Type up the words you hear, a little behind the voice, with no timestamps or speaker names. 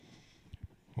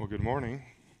Well, good morning.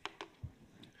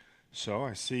 So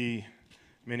I see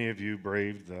many of you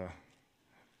braved the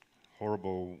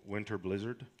horrible winter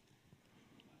blizzard.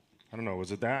 I don't know,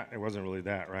 was it that? It wasn't really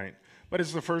that, right? But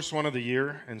it's the first one of the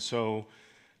year, and so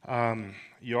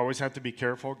you always have to be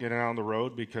careful getting out on the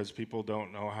road because people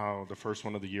don't know how the first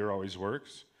one of the year always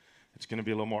works. It's going to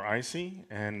be a little more icy,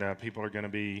 and people are going to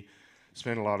be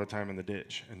spending a lot of time in the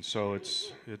ditch. And so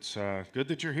it's good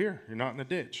that you're here. You're not in the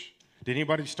ditch. Did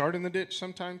anybody start in the ditch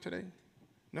sometime today?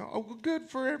 No? Oh, well, good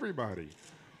for everybody.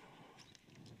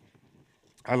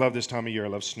 I love this time of year. I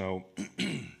love snow.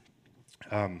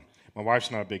 My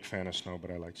wife's not a big fan of snow, but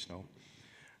I like snow.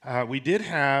 We did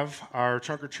have our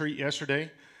trunk or treat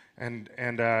yesterday, and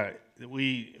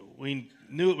we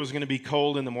knew it was going to be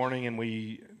cold in the morning, and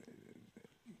people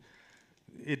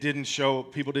didn't show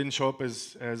up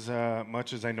as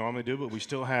much as they normally do, but we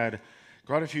still had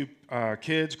quite a few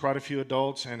kids, quite a few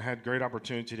adults, and had great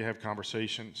opportunity to have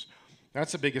conversations.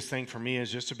 That's the biggest thing for me,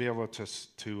 is just to be able to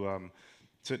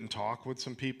sit and talk with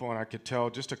some people, and I could tell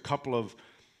just a couple of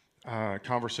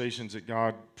conversations that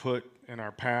God put in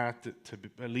our path,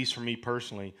 at least for me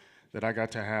personally, that I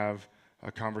got to have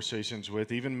conversations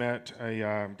with. Even met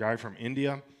a guy from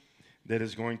India that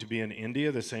is going to be in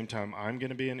India the same time I'm going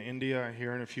to be in India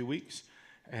here in a few weeks,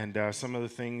 and some of the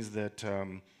things that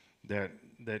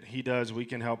he does we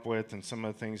can help with, and some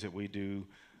of the things that we do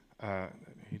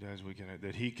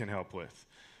that he can help with.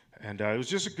 And it was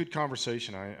just a good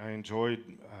conversation. I enjoyed,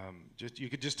 you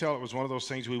could just tell it was one of those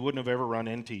things we wouldn't have ever run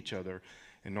into each other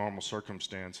in normal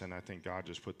circumstance, and I think God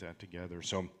just put that together.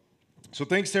 So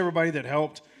thanks to everybody that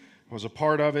helped, was a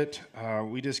part of it.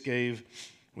 We just gave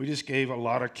a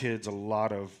lot of kids a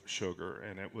lot of sugar,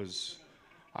 and it was,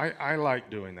 I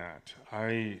like doing that.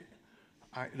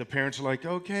 The parents are like,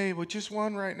 okay, well, just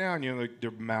one right now, and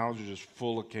their mouths are just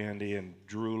full of candy and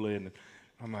drooling.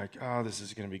 I'm like, oh, this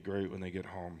is going to be great when they get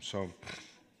home. So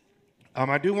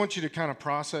I do want you to kind of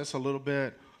process a little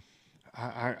bit.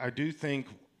 I do think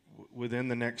within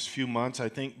the next few months, I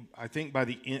think by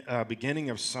the beginning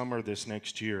of summer this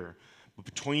next year,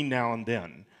 between now and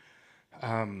then,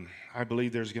 I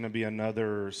believe there's going to be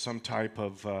some type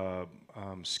of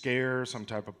scare, some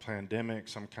type of pandemic,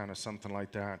 something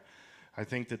like that. I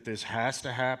think that this has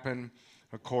to happen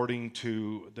according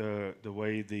to the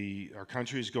way our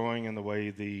country is going, and the way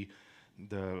the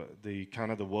kind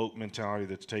of the woke mentality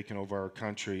that's taken over our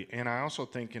country. And I also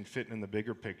think in fitting in the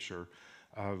bigger picture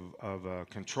of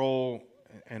control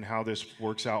and how this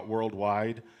works out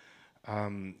worldwide.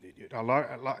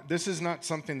 This is not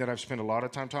something that I've spent a lot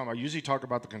of time talking about. I usually talk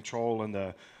about the control and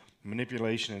the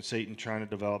manipulation and Satan trying to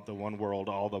develop the one world,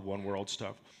 all the one world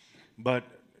stuff. But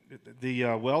the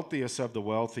wealthiest of the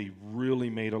wealthy really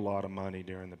made a lot of money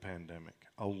during the pandemic,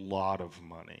 a lot of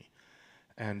money,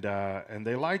 and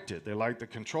they liked it. They liked the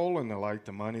control, and they liked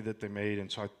the money that they made. And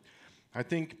so I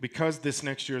think because this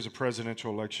next year is a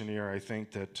presidential election year, I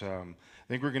think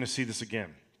we're going to see this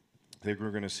again. I think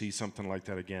we're going to see something like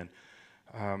that again.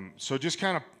 So just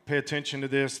kind of pay attention to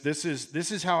this. This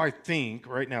is how I think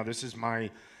right now. This is my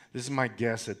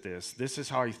guess at this. This is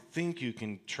how I think you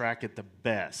can track it the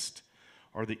best,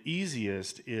 or the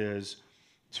easiest, is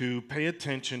to pay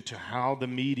attention to how the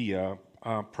media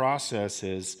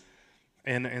processes,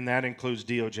 and that includes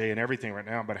DOJ and everything right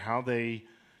now, but how they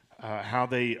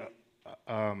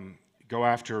go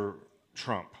after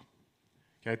Trump.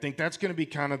 Okay, I think that's going to be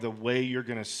kind of the way you're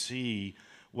going to see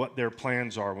what their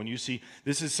plans are. When you see,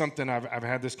 this is something I've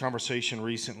had this conversation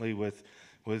recently with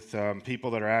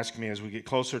people that are asking me as we get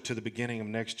closer to the beginning of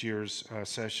next year's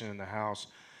session in the House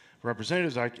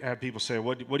Representatives. I have people say,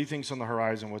 "What do you think's on the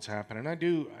horizon? What's happening?" And I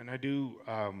do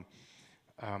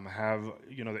have,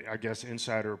 I guess,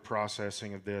 insider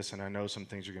processing of this, and I know some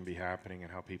things are going to be happening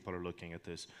and how people are looking at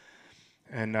this.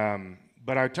 And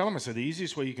but I tell them, I said, the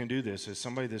easiest way you can do this is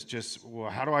somebody that's just, well,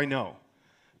 how do I know?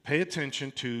 Pay attention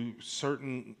to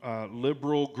certain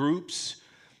liberal groups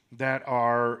that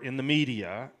are in the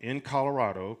media in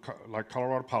Colorado, like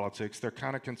Colorado politics. They're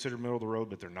kind of considered middle of the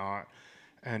road, but they're not.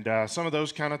 And some of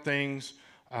those kind of things,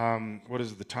 what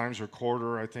is it, the Times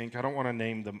Recorder, I think. I don't want to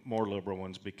name the more liberal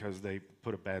ones because they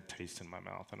put a bad taste in my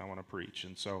mouth, and I want to preach.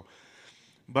 And so,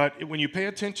 but when you pay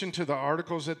attention to the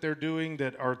articles that they're doing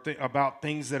that are about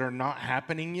things that are not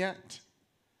happening yet,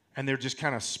 and they're just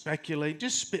kind of speculating,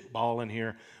 just spitballing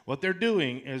here, what they're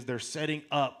doing is they're setting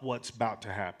up what's about to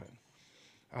happen.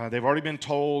 They've already been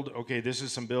told, okay, this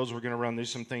is some bills we're going to run, these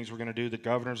are some things we're going to do. The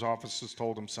governor's office has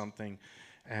told them something.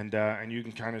 And you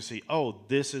can kind of see, oh,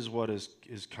 this is what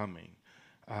is coming.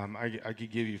 I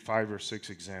could give you 5 or 6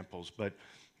 examples, but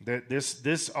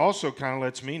this also kind of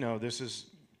lets me know this is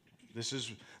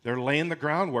They're laying the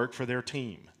groundwork for their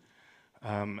team.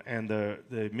 And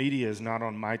the media is not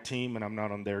on my team, and I'm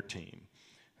not on their team.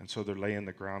 And so they're laying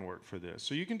the groundwork for this.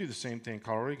 So you can do the same thing in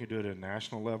Colorado. You can do it at a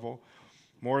national level.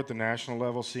 More at the national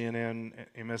level, CNN,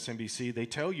 MSNBC, they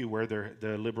tell you where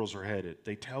the liberals are headed.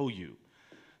 They tell you.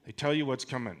 They tell you what's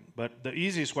coming. But the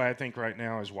easiest way, I think, right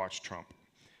now is watch Trump.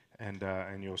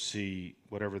 And you'll see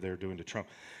whatever they're doing to Trump.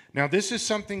 Now, this is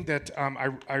something that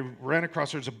I ran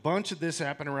across. There's a bunch of this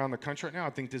happening around the country right now.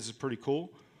 I think this is pretty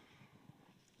cool.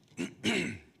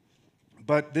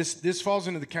 But this falls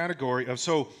into the category of,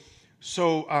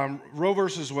 Roe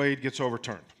versus Wade gets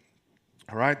overturned.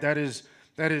 All right? That is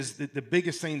the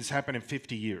biggest thing that's happened in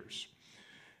 50 years.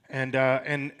 And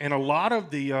a lot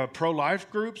of the pro-life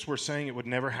groups were saying it would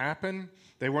never happen.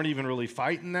 They weren't even really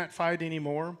fighting that fight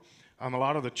anymore. A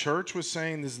lot of the church was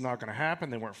saying this is not going to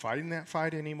happen. They weren't fighting that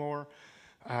fight anymore,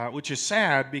 which is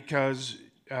sad because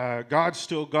God's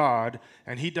still God,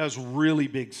 and he does really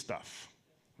big stuff,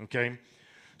 okay?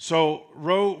 So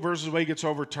Roe versus Wade gets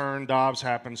overturned, Dobbs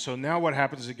happens. So now what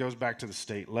happens is it goes back to the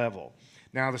state level.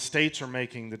 Now the states are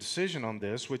making the decision on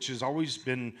this, which has always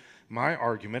been my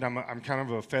argument. I'm kind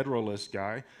of a federalist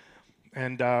guy.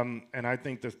 And I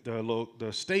think that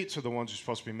the states are the ones who are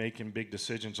supposed to be making big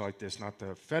decisions like this, not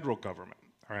the federal government.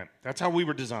 All right, that's how we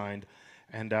were designed,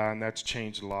 and that's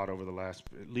changed a lot over the last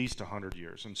at least 100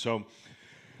 years. And so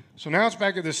now it's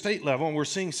back at the state level, and we're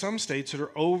seeing some states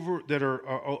that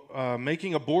are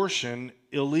making abortion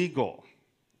illegal.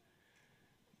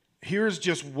 Here's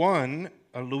just one: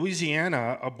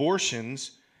 Louisiana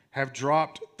abortions have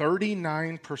dropped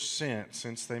 39%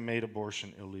 since they made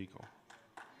abortion illegal.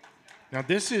 Now,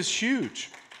 this is huge.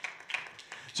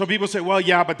 So people say, well,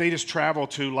 yeah, but they just travel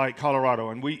to, like, Colorado.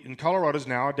 And Colorado is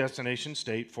now a destination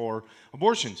state for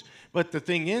abortions. But the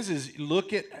thing is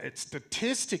look at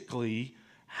statistically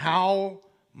how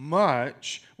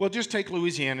much, well, just take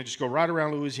Louisiana, just go right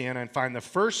around Louisiana and find the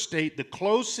first state, the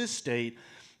closest state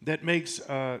that makes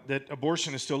that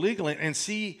abortion is still legal, and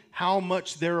see how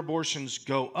much their abortions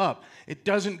go up. It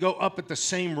doesn't go up at the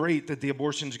same rate that the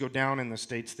abortions go down in the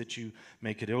states that you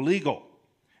make it illegal.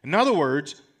 In other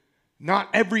words, not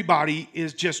everybody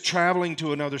is just traveling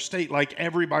to another state like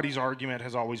everybody's argument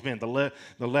has always been. The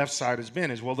left side has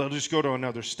been is, well, they'll just go to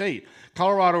another state.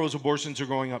 Colorado's abortions are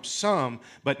going up some,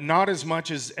 but not as much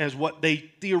as what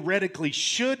they theoretically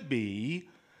should be,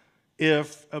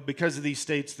 if because of these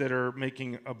states that are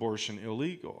making abortion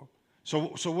illegal.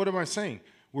 So what am I saying?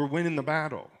 We're winning the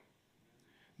battle.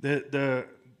 The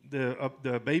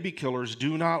baby killers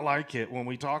do not like it when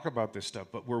we talk about this stuff,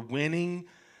 but we're winning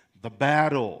the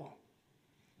battle.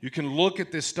 You can look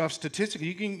at this stuff statistically.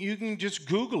 You can just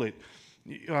Google it.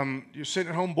 You're sitting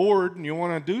at home bored and you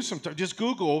want to do some stuff. Just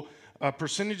Google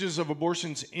percentages of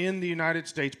abortions in the United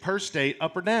States per state,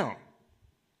 up or down.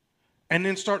 And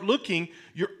then start looking,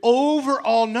 your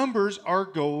overall numbers are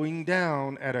going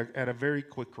down at a very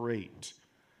quick rate.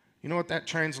 You know what that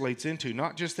translates into?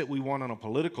 Not just that we won on a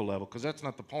political level, because that's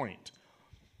not the point.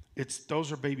 It's those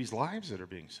are babies' lives that are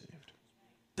being saved.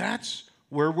 That's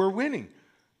where we're winning.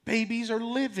 Babies are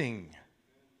living.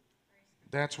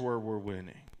 That's where we're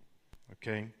winning.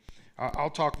 Okay? I'll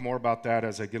talk more about that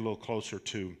as I get a little closer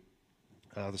to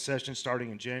the session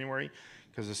starting in January,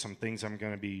 because there's some things I'm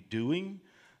going to be doing.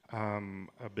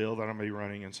 A bill that I'm going to be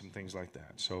running and some things like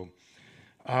that. So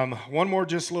one more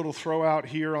just little throw out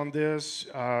here on this.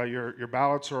 Your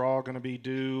ballots are all going to be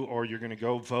due, or you're going to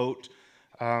go vote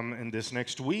in this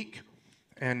next week.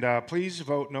 And please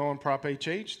vote no on Prop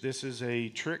HH. This is a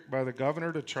trick by the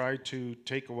governor to try to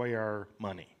take away our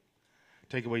money,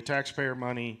 take away taxpayer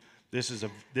money. This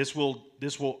will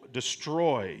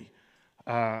destroy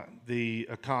the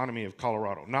economy of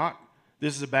Colorado.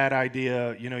 This is a bad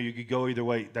idea, you could go either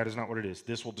way. That is not what it is.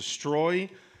 This will destroy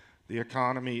the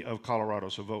economy of Colorado,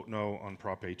 so vote no on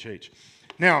Prop HH.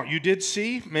 Now, you did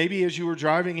see, maybe as you were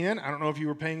driving in, I don't know if you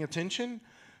were paying attention,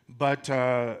 but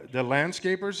the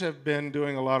landscapers have been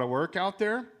doing a lot of work out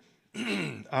there.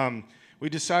 We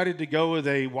decided to go with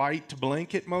a white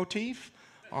blanket motif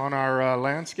on our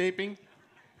landscaping.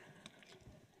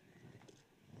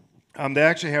 They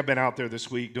actually have been out there this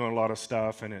week doing a lot of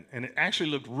stuff, and it actually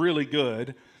looked really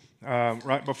good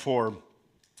right before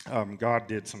God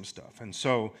did some stuff. And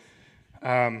so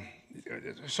I'm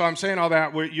saying all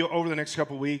that. Over the next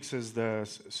couple of weeks, as the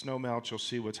snow melts, you'll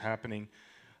see what's happening.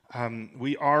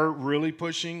 We are really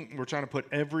pushing. We're trying to put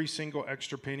every single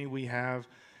extra penny we have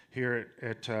here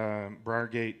at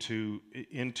Briargate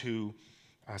into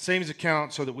savings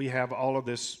account, so that we have all of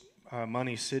this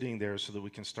money sitting there, so that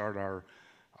we can start our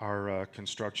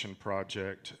construction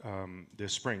project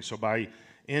this spring. So by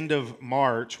end of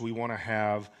March, we want to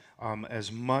have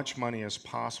as much money as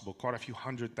possible, quite a few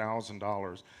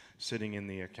 $100,000 sitting in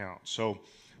the account. So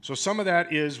some of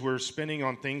that is we're spending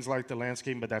on things like the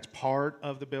landscaping, but that's part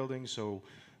of the building. So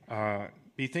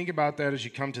be thinking about that as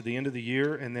you come to the end of the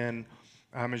year, and then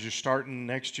as you're starting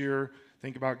next year,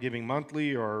 think about giving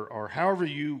monthly or however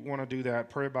you want to do that.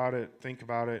 Pray about it, think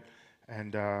about it,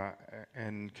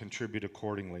 and contribute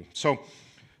accordingly. So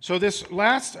this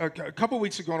last a couple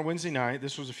weeks ago on a Wednesday night,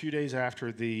 this was a few days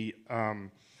after the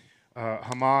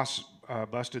Hamas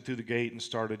busted through the gate and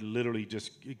started literally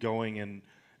just going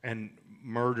and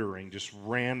murdering, just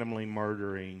randomly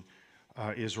murdering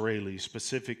Israelis,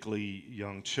 specifically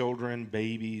young children,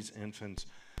 babies, infants,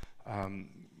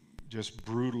 just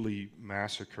brutally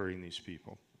massacring these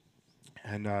people.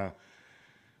 And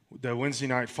the Wednesday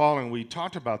night following, we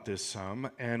talked about this some,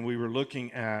 and we were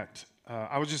looking at,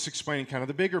 I was just explaining kind of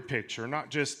the bigger picture, not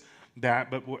just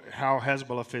that, but how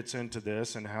Hezbollah fits into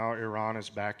this and how Iran is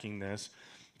backing this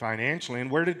financially. And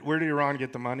where did Iran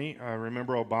get the money?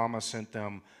 Remember, Obama sent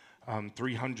them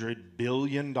 $300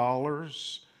 billion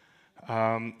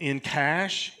in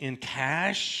cash,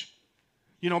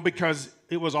 because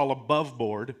it was all above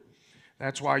board.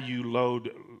 That's why you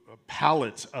load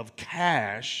pallets of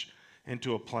cash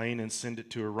into a plane and send it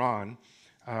to Iran.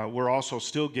 We're also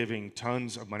still giving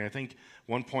tons of money. I think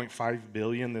 1.5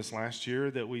 billion this last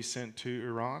year that we sent to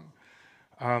Iran.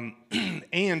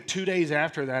 And 2 days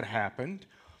after that happened,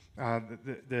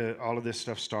 all of this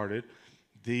stuff started.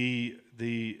 The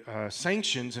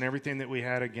sanctions and everything that we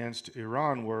had against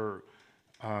Iran were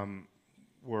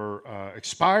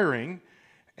expiring.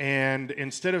 And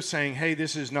instead of saying, hey,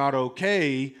 this is not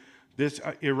okay,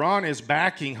 Iran is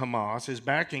backing Hamas, is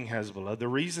backing Hezbollah. The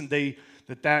reason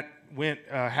that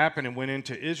happened and went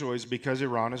into Israel is because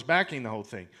Iran is backing the whole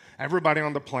thing. Everybody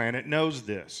on the planet knows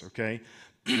this, okay?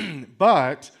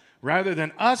 But rather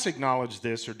than us acknowledge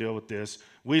this or deal with this,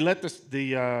 we let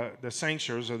the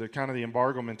sanctions or the kind of the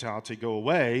embargo mentality go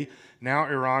away. Now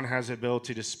Iran has the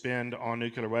ability to spend on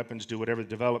nuclear weapons, do whatever,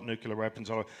 develop nuclear weapons.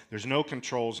 There's no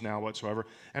controls now whatsoever.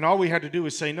 And all we had to do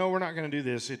was say, no, we're not going to do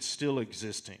this. It's still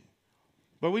existing.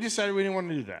 But we decided we didn't want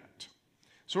to do that.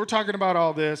 So we're talking about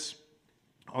all this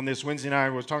on this Wednesday night.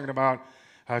 We're talking about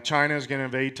China is going to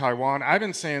invade Taiwan. I've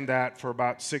been saying that for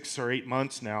about 6 or 8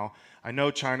 months now. I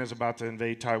know China's about to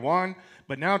invade Taiwan,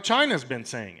 but now China's been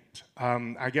saying it.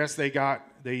 I guess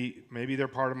maybe they're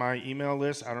part of my email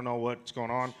list. I don't know what's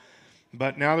going on.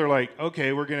 But now they're like,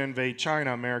 okay, we're going to invade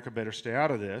China. America better stay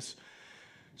out of this.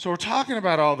 So we're talking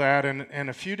about all that, and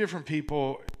a few different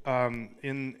people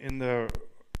in the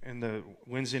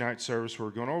Wednesday night service who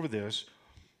were going over this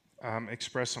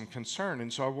expressed some concern.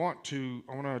 And so I want to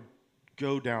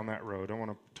go down that road. I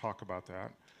want to talk about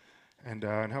that and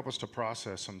help us to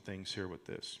process some things here with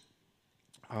this.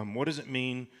 What does it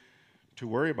mean to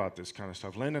worry about this kind of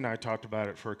stuff? Linda and I talked about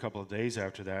it for a couple of days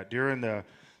after that. During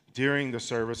the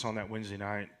service on that Wednesday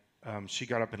night, she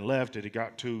got up and left. It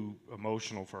got too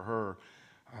emotional for her,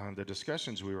 the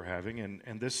discussions we were having,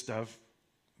 and this stuff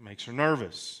makes her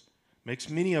nervous, makes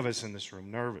many of us in this room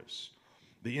nervous.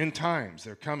 The end times,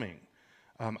 they're coming.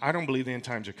 I don't believe the end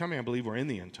times are coming. I believe we're in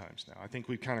the end times now. I think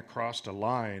we've kind of crossed a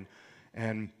line,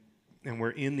 and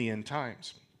we're in the end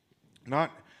times.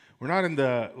 We're not in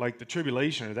the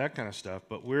tribulation or that kind of stuff,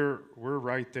 but we're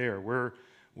right there. We're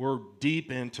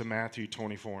deep into Matthew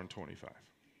 24 and 25.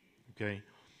 Okay,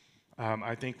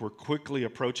 I think we're quickly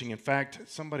approaching. In fact,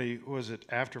 somebody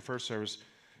after first service,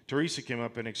 Teresa came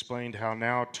up and explained how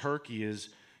now Turkey is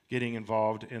getting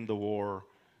involved in the war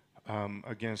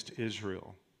against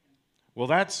Israel. Well,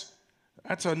 that's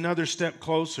another step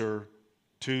closer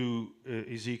to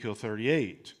Ezekiel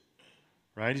 38,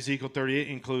 right? Ezekiel 38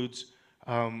 includes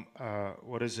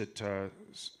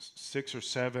 6 or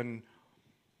 7.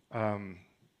 I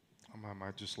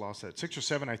just lost that. 6 or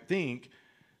 7, I think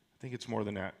it's more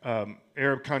than that.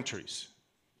 Arab countries,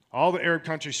 all the Arab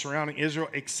countries surrounding Israel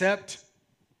except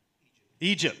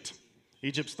Egypt.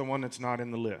 Egypt's the one that's not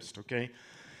in the list. Okay.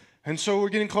 And so we're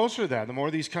getting closer to that. The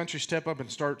more these countries step up and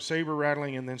start saber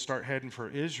rattling and then start heading for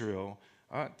Israel,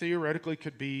 theoretically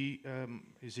could be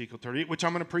Ezekiel 38, which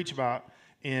I'm going to preach about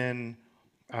in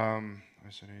 2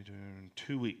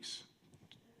 weeks.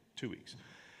 2 weeks.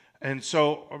 And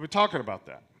so we're talking about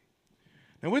that.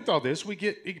 Now with all this,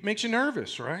 it makes you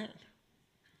nervous, right?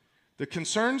 The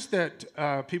concerns that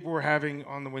people were having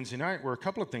on the Wednesday night were a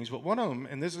couple of things, but one of them,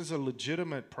 and this is a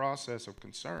legitimate process of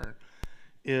concern,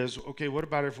 is, okay, what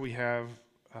about if we have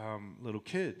little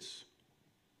kids?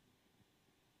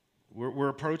 We're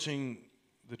approaching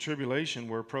the tribulation.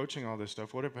 We're approaching all this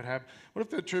stuff. What if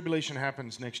the tribulation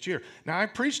happens next year? Now, I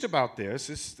preached about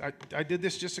this. I did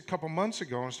this just a couple months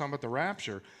ago. I was talking about the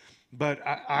rapture. But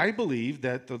I believe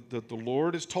that the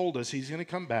Lord has told us he's going to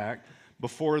come back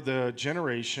before the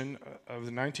generation of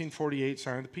the 1948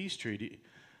 signing of the peace treaty.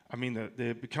 I mean,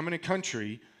 the becoming a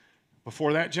country,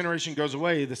 before that generation goes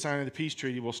away, the signing of the peace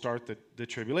treaty will start the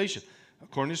tribulation.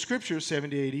 According to Scripture,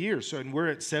 70 to 80 years. So, and we're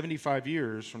at 75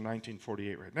 years from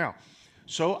 1948 right now.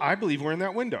 So I believe we're in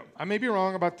that window. I may be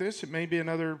wrong about this. It may be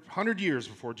another 100 years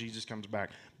before Jesus comes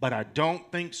back. But I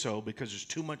don't think so because there's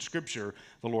too much Scripture.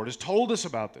 The Lord has told us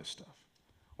about this stuff.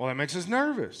 Well, that makes us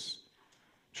nervous.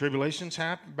 Tribulation's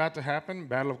about to happen.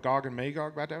 Battle of Gog and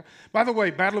Magog about to happen. By the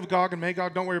way, Battle of Gog and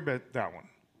Magog, don't worry about that one.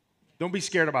 Don't be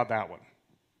scared about that one.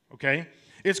 Okay?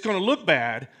 It's going to look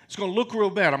bad. It's going to look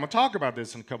real bad. I'm going to talk about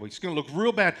this in a couple weeks. It's going to look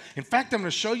real bad. In fact, I'm going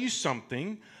to show you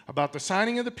something about the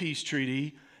signing of the peace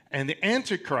treaty and the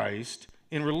Antichrist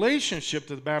in relationship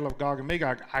to the Battle of Gog and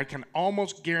Magog. I can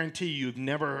almost guarantee you've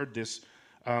never heard this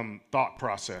thought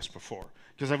process before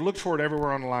because I've looked for it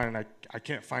everywhere online and I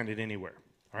can't find it anywhere.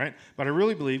 All right? But I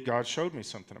really believe God showed me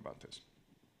something about this.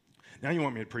 Now you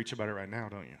want me to preach about it right now,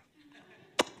 don't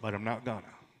you? But I'm not gonna.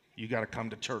 You got to come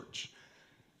to church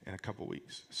in a couple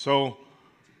weeks. So,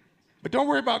 but don't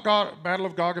worry about Battle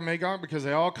of Gog and Magog because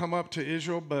they all come up to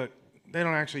Israel, but they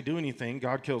don't actually do anything.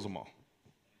 God kills them all.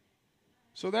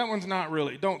 So that one's not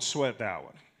really, don't sweat that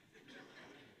one.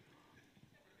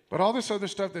 But all this other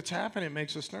stuff that's happening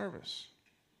makes us nervous.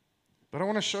 But I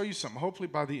want to show you something. Hopefully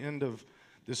by the end of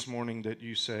this morning that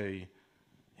you say,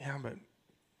 yeah, but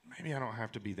maybe I don't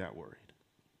have to be that worried.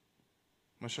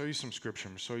 I'm going to show you some scripture.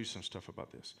 I'm going to show you some stuff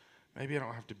about this. Maybe I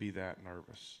don't have to be that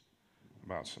nervous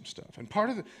about some stuff. And part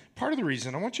of the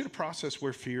reason, I want you to process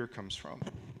where fear comes from.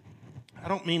 I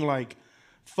don't mean like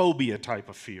phobia type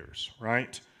of fears,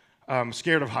 right?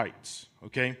 Scared of heights,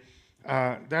 okay?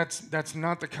 That's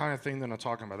not the kind of thing that I'm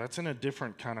talking about. That's in a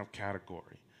different kind of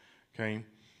category, okay?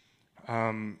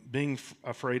 Being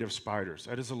afraid of spiders.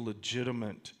 That is a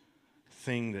legitimate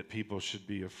thing that people should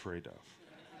be afraid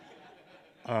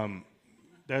of.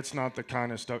 That's not the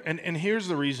kind of stuff. And here's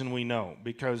the reason we know,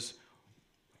 because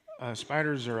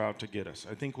spiders are out to get us.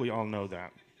 I think we all know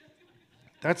that.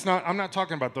 I'm not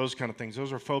talking about those kind of things.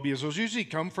 Those are phobias. Those usually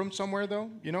come from somewhere, though.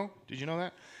 You know? Did you know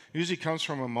that? Usually comes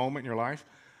from a moment in your life.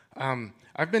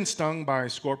 I've been stung by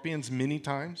scorpions many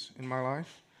times in my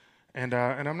life, and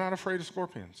I'm not afraid of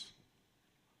scorpions.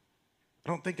 I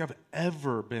don't think I've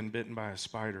ever been bitten by a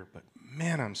spider, but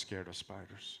man, I'm scared of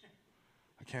spiders.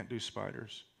 I can't do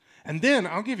spiders. And then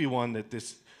I'll give you one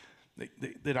that's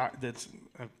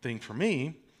a thing for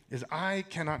me is I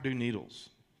cannot do needles.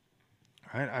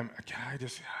 Right? I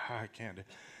can't. It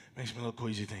makes me a little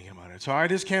queasy thinking about it. So I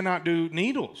just cannot do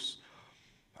needles.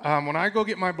 When I go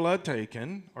get my blood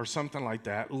taken or something like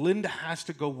that, Linda has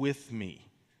to go with me.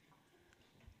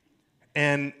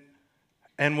 And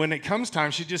when it comes time,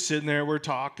 she's just sitting there, we're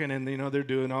talking, and they're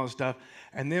doing all this stuff.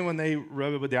 And then when they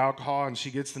rub it with the alcohol and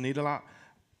she gets the needle out,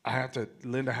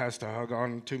 Linda has to hug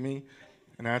on to me,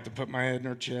 and I have to put my head in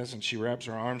her chest, and she wraps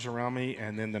her arms around me,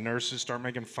 and then the nurses start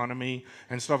making fun of me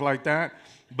and stuff like that.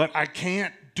 But I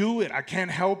can't do it. I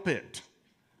can't help it.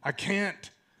 I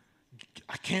can't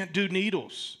do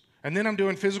needles. And then I'm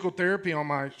doing physical therapy on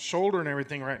my shoulder and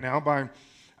everything right now by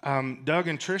Doug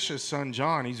and Trisha's son,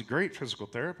 John. He's a great physical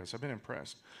therapist. I've been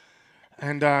impressed.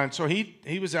 And so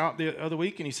he was out the other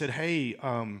week, and he said, hey,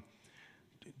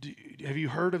 have you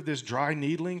heard of this dry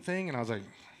needling thing? And I was like,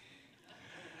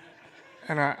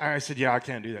 and I said, yeah, I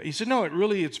can't do that. He said, no,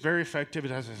 it's very effective.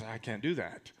 I said, I can't do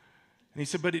that. And he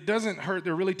said, but it doesn't hurt.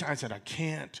 They're really tight. I said, I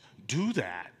can't do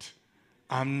that.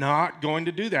 I'm not going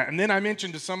to do that. And then I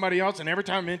mentioned to somebody else, and every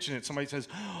time I mention it, somebody says,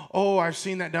 oh, I've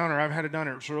seen that done, or I've had it done,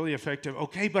 or it's really effective.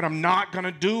 Okay, but I'm not going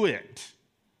to do it.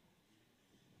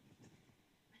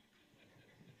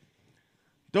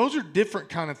 Those are different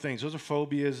kind of things. Those are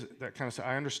phobias, that kind of stuff.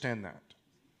 I understand that.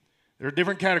 They're a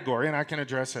different category, and I can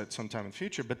address that sometime in the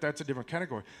future, but that's a different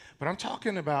category. But I'm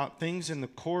talking about things in the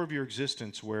core of your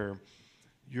existence where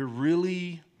you're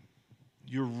really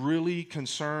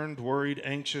concerned, worried,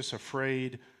 anxious,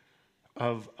 afraid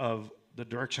of the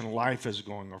direction life is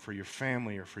going, or for your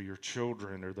family, or for your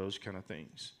children, or those kind of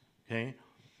things. Okay?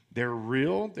 They're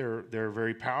real. They're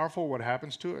very powerful, what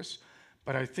happens to us.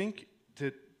 But I think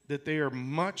that they are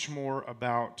much more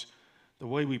about the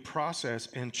way we process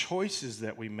and choices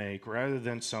that we make rather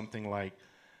than something like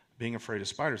being afraid of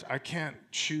spiders. I can't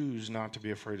choose not to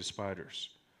be afraid of spiders,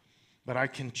 but I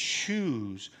can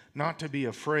choose not to be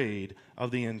afraid of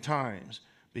the end times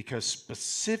because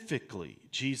specifically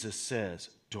Jesus says,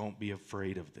 don't be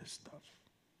afraid of this stuff.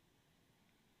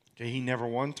 Okay, he never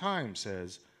one time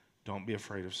says, don't be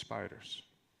afraid of spiders.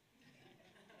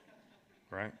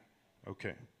 Right?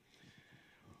 Okay.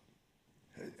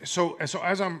 So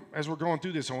as we're going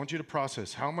through this, I want you to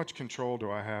process, how much control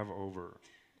do I have over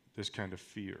this kind of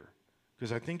fear?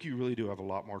 Because I think you really do have a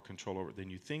lot more control over it than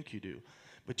you think you do.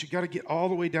 But you got to get all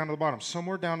the way down to the bottom.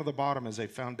 Somewhere down to the bottom is a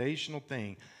foundational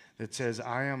thing that says,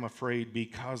 I am afraid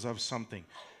because of something.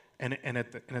 And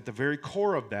at the very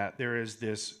core of that, there is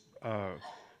this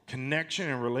connection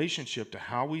and relationship to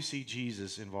how we see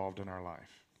Jesus involved in our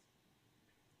life.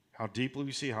 How deeply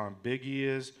we see, how big he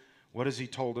is. What has he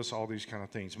told us? All these kind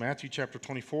of things. Matthew chapter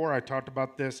 24, I talked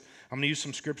about this. I'm going to use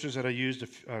some scriptures that I used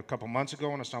a couple months ago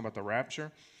when I was talking about the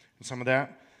rapture and some of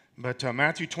that. But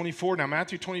Matthew 24, now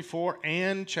Matthew 24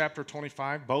 and chapter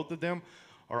 25, both of them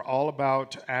are all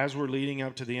about as we're leading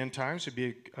up to the end times. It'd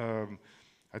be,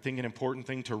 I think, an important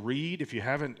thing to read. If you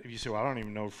say, well, I don't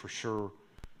even know for sure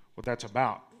what that's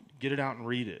about, get it out and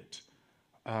read it.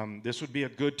 This would be a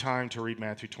good time to read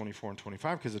Matthew 24 and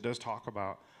 25 because it does talk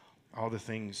about all the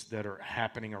things that are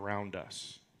happening around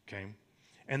us, okay?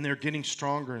 And they're getting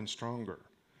stronger and stronger.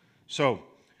 So,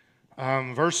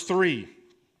 verse 3,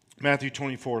 Matthew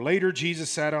 24. Later, Jesus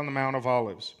sat on the Mount of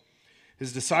Olives.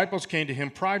 His disciples came to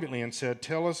him privately and said,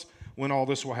 tell us when all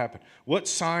this will happen. What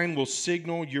sign will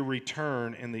signal your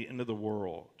return and the end of the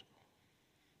world?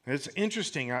 And it's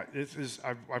interesting.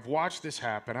 I've watched this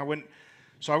happen. I went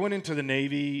into the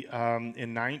Navy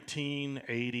in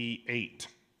 1988.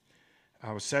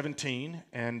 I was 17,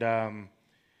 and I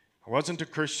wasn't a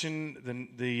Christian.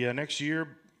 The next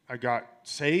year, I got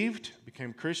saved,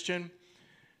 became Christian,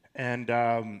 and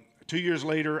 2 years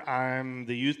later, I'm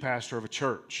the youth pastor of a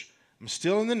church. I'm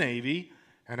still in the Navy,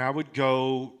 and I would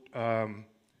go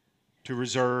to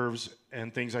reserves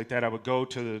and things like that. I would go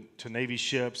to Navy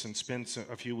ships and spend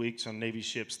a few weeks on Navy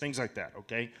ships, things like that,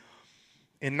 okay?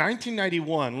 In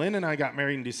 1991, Lynn and I got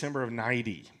married in December of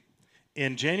 90.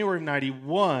 In January of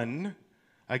 91,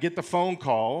 I get the phone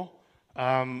call,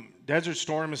 Desert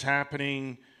Storm is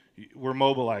happening, we're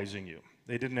mobilizing you.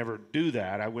 They didn't ever do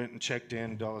that. I went and checked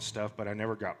in, did all this stuff, but I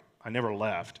never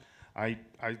left. I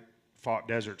fought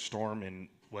Desert Storm in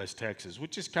West Texas,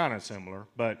 which is kind of similar,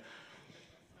 but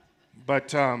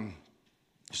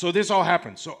so this all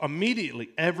happened. So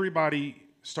immediately, everybody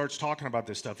starts talking about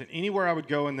this stuff. And anywhere I would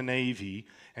go in the Navy,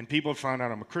 and people would find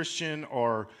out I'm a Christian,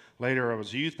 or later I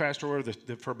was a youth pastor,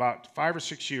 for about 5 or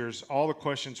 6 years, all the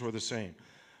questions were the same.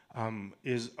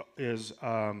 Is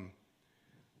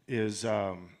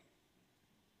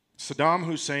Saddam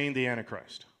Hussein the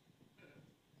Antichrist?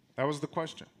 That was the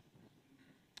question,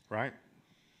 right?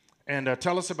 And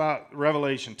tell us about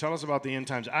Revelation. Tell us about the end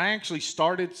times. I actually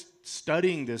started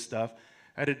studying this stuff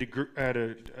at a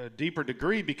deeper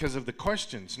degree because of the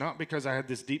questions, not because I had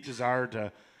this deep desire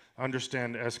to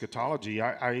understand eschatology.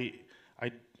 I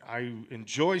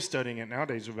enjoy studying it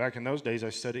nowadays, but back in those days I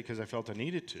studied it because I felt I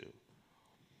needed to.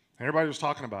 Everybody was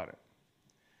talking about it.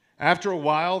 After a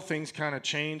while, things kind of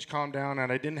changed, calmed down,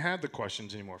 and I didn't have the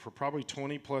questions anymore. For probably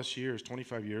 20 plus years,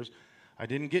 25 years, I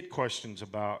didn't get questions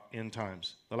about end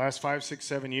times. The last 5, 6,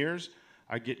 7 years,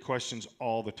 I get questions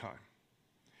all the time.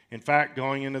 In fact,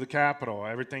 going into the Capitol,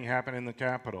 everything happened in the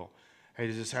Capitol. Hey,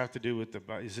 does this have to do with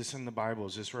is this in the Bible?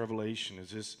 Is this Revelation?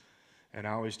 Is this? And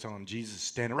I always tell them, Jesus is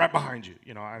standing right behind you.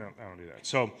 You know, I don't do that.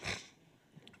 So,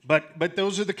 but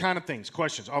those are the kind of things,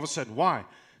 questions. All of a sudden, why?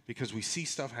 Because we see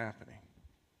stuff happening.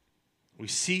 We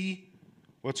see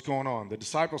what's going on. The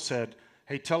disciples said,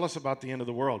 hey, tell us about the end of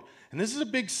the world. And this is a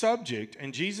big subject,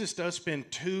 and Jesus does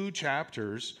spend 2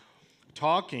 chapters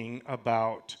talking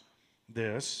about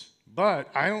this, but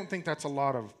I don't think that's a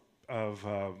lot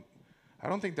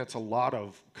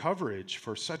of coverage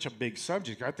for such a big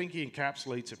subject. I think he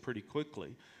encapsulates it pretty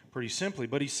quickly, pretty simply.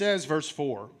 But he says, verse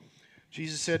 4,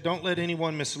 Jesus said, don't let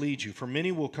anyone mislead you, for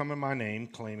many will come in my name,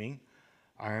 claiming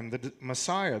I am the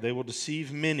Messiah. They will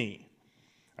deceive many.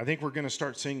 I think we're going to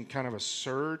start seeing kind of a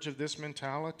surge of this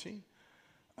mentality.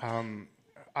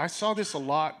 I saw this a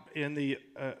lot in the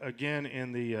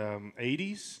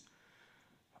 80s.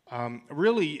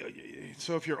 Really,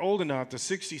 so if you're old enough, the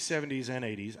 60s, 70s, and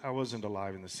 80s, I wasn't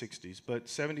alive in the 60s, but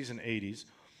 70s and 80s,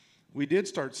 we did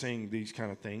start seeing these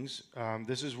kind of things.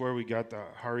 This is where we got the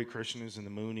Hare Krishnas and the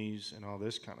Moonies and all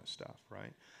this kind of stuff,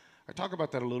 right? I talk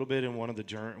about that a little bit in one of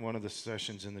the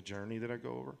sessions in the journey that I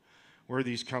go over, where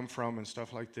these come from and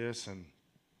stuff like this, and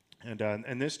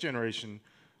this generation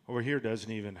over here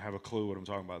doesn't even have a clue what I'm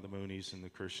talking about, the Moonies and the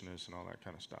Krishnas and all that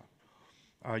kind of stuff.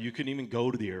 You couldn't even go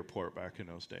to the airport back in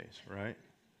those days, right?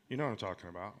 You know what I'm talking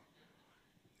about.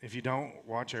 If you don't,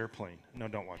 watch Airplane. No,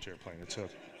 don't watch Airplane. It's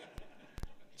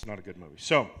not a good movie.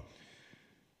 So,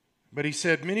 But he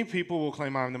said, many people will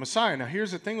claim I'm the Messiah. Now,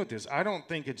 here's the thing with this. I don't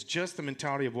think it's just the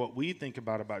mentality of what we think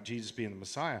about Jesus being the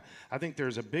Messiah. I think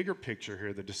there's a bigger picture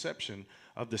here, the deception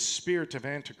of the spirit of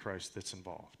Antichrist that's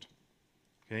involved.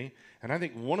 Okay? And I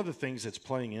think one of the things that's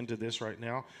playing into this right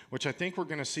now, which I think we're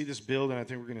going to see this build, and I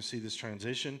think we're going to see this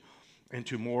transition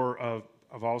into more of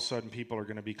all of a sudden people are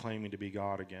going to be claiming to be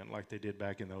God again, like they did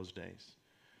back in those days.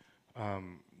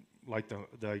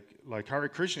 Like Hare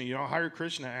Krishna. You know, Hare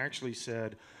Krishna actually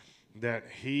said that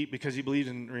because he believed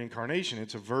in reincarnation,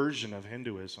 it's a version of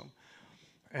Hinduism,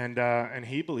 and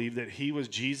he believed that he was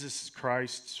Jesus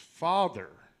Christ's father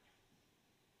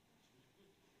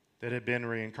that had been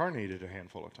reincarnated a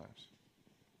handful of times.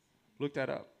 Look that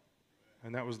up,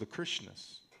 and that was the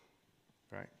Krishnas,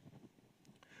 right?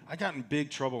 I got in big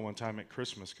trouble one time at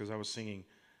Christmas because I was singing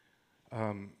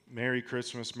Merry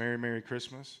Christmas, Merry, Merry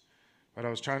Christmas, but I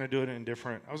was trying to do it in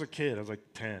different, I was a kid, I was like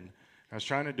 10. I was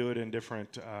trying to do it in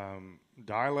different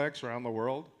dialects around the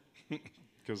world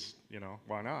because, you know,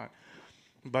 why not?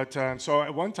 But so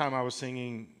at one time I was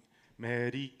singing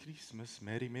Merry Christmas,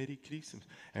 Merry, Merry Christmas.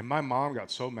 And my mom got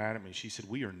so mad at me. She said,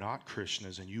 we are not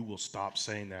Krishnas and you will stop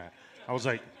saying that. I was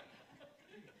like,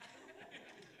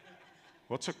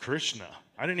 what's a Krishna?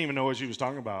 I didn't even know what she was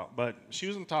talking about, but she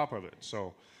was on top of it.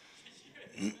 So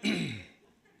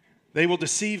they will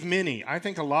deceive many. I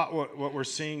think a lot what we're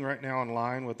seeing right now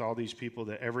online with all these people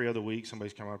that every other week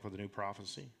somebody's coming up with a new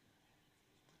prophecy.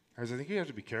 I think you have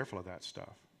to be careful of that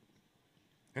stuff.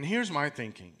 And here's my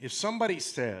thinking. If somebody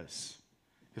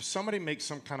makes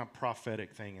some kind of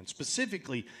prophetic thing, and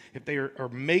specifically if they are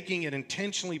making it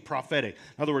intentionally prophetic,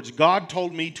 in other words, God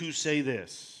told me to say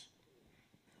this.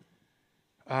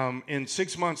 In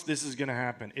 6 months, this is going to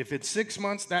happen. If it's 6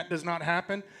 months, that does not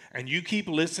happen, and you keep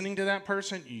listening to that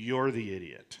person, you're the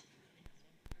idiot.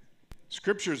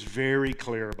 Scripture is very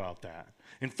clear about that.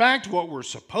 In fact, what we're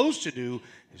supposed to do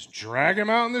is drag them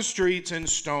out in the streets and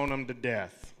stone them to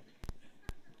death.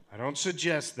 I don't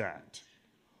suggest that,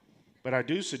 but I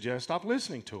do suggest stop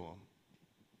listening to them.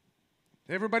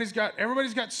 Everybody's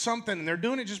got something, and they're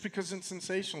doing it just because it's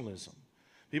sensationalism.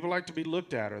 People like to be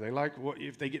looked at, or they like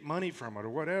if they get money from it, or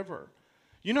whatever.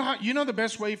 You know the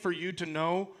best way for you to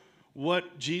know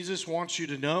what Jesus wants you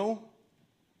to know?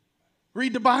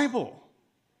 Read the Bible.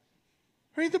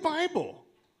 Read the Bible.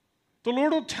 The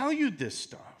Lord will tell you this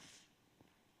stuff.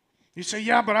 You say,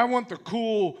 yeah, but I want the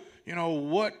cool,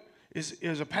 what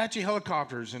is Apache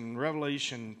helicopters in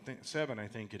Revelation 7, I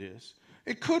think it is.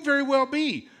 It could very well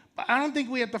be, but I don't think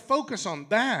we have to focus on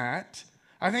that.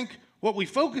 I think what we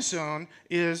focus on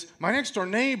is my next door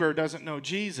neighbor doesn't know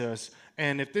Jesus,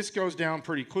 and if this goes down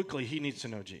pretty quickly, he needs to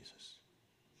know Jesus.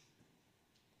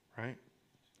 Right?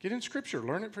 Get in Scripture.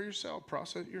 Learn it for yourself.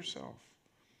 Process it yourself.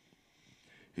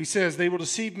 He says, they will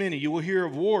deceive many. You will hear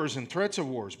of wars and threats of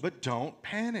wars, but don't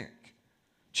panic.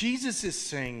 Jesus is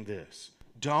saying this.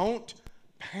 Don't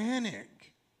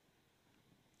panic.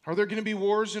 Are there going to be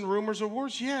wars and rumors of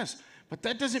wars? Yes. But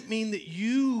that doesn't mean that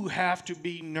you have to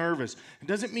be nervous. It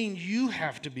doesn't mean you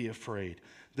have to be afraid.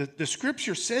 The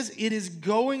Scripture says it is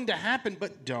going to happen,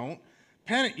 but don't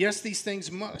panic. Yes, these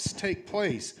things must take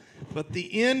place, but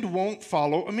the end won't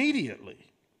follow immediately.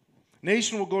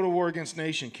 Nation will go to war against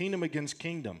nation, kingdom against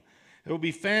kingdom. There will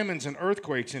be famines and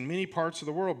earthquakes in many parts of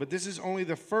the world, but this is only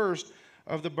the first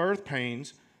of the birth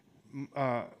pains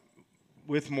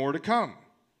with more to come.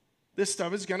 This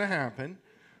stuff is going to happen.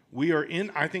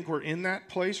 I think we're in that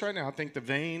place right now. I think the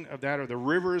vein of that, or the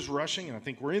river is rushing, and I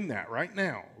think we're in that right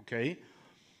now, okay?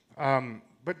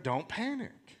 But don't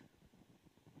panic.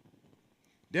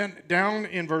 Then down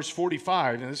in verse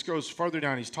 45, and this goes further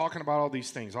down, he's talking about all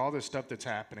these things, all this stuff that's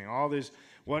happening, all this,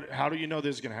 how do you know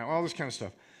this is going to happen, all this kind of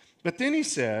stuff. But then he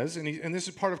says, and this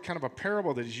is part of kind of a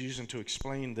parable that he's using to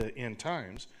explain the end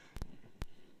times,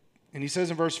 and he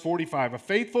says in verse 45, a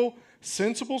faithful,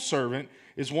 sensible servant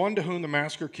is one to whom the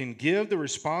master can give the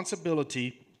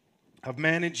responsibility of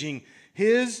managing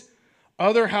his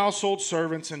other household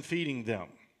servants and feeding them.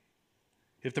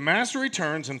 If the master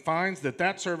returns and finds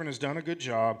that servant has done a good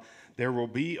job, there will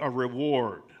be a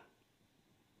reward.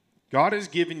 God has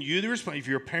given you the responsibility. If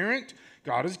you're a parent,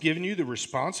 God has given you the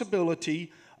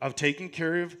responsibility of taking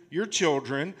care of your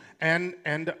children and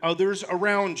others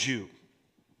around you.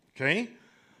 Okay?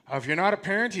 If you're not a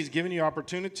parent, he's given you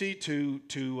opportunity to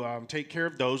take care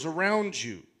of those around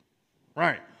you.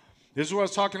 Right. This is what I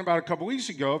was talking about a couple weeks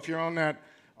ago. If you're on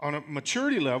a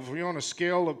maturity level, if you're on a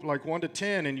scale of like 1 to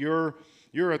 10 and you're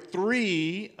a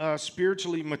 3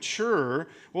 spiritually mature,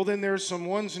 well, then there's some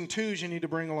 1s and 2s you need to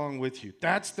bring along with you.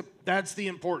 That's the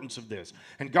importance of this.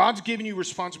 And God's giving you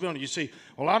responsibility. You say,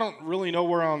 well, I don't really know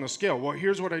where I'm on the scale. Well,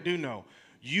 here's what I do know.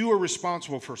 you are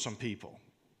responsible for some people.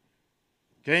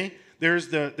 Okay? There's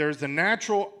the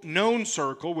natural known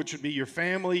circle, which would be your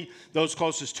family, those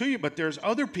closest to you, but there's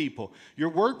other people, your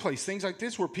workplace, things like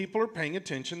this where people are paying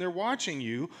attention, they're watching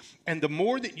you, and the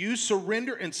more that you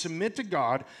surrender and submit to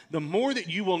God, the more that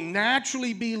you will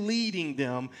naturally be leading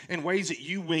them in ways that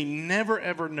you may never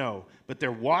ever know, but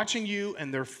they're watching you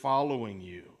and they're following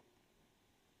you.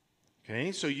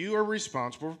 Okay, so you are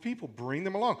responsible for people. Bring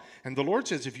them along. And the Lord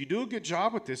says if you do a good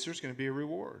job with this, there's going to be a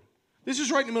reward. This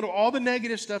is right in the middle of all the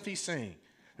negative stuff he's saying.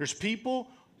 There's people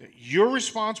that you're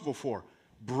responsible for.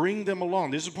 Bring them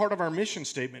along. This is part of our mission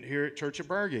statement here at Church at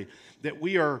Briargate, that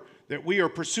we are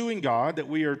pursuing God, that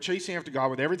we are chasing after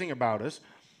God with everything about us.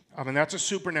 I mean, that's a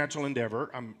supernatural endeavor.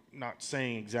 I'm not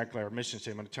saying exactly our mission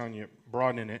statement. I'm telling you,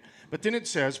 broadening it. But then it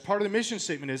says, part of the mission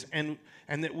statement is, and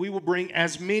that we will bring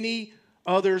as many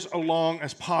others along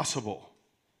as possible.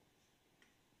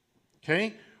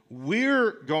 Okay?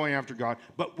 We're going after God,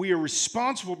 but we are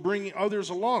responsible for bringing others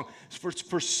along.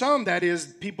 For some, that is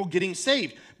people getting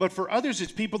saved. But for others,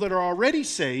 it's people that are already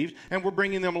saved, and we're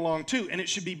bringing them along too. And it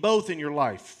should be both in your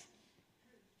life.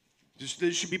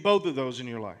 There should be both of those in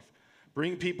your life.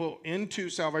 Bring people into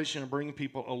salvation and bring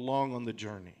people along on the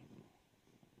journey.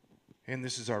 And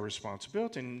this is our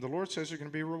responsibility. And the Lord says there's going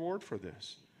to be a reward for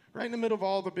this. Right in the middle of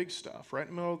all the big stuff. Right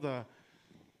in the middle of the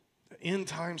end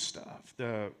time stuff.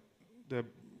 The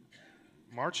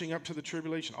marching up to the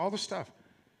tribulation. All the stuff.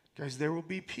 Guys, there will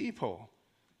be people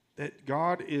that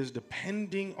God is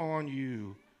depending on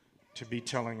you to be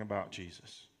telling about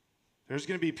Jesus. There's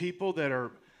going to be people that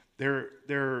are,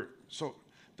 they're so,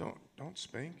 don't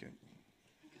spank it.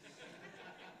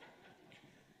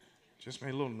 Just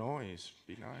made a little noise.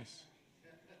 Be nice.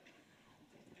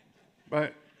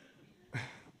 But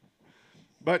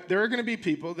there are going to be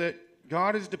people that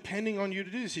God is depending on you to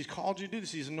do this. He's called you to do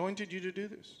this. He's anointed you to do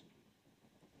this.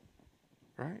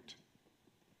 Right?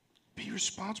 Be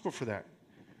responsible for that.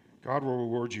 God will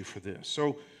reward you for this.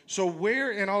 So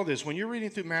where in all this, when you're reading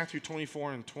through Matthew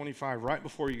 24 and 25 right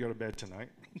before you go to bed tonight,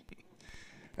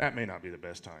 that may not be the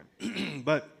best time.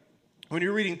 But when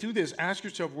you're reading through this, ask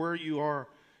yourself where you are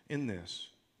in this.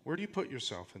 Where do you put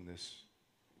yourself in this?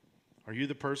 Are you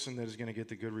the person that is going to get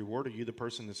the good reward? Are you the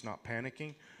person that's not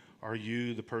panicking? Are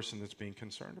you the person that's being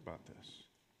concerned about this?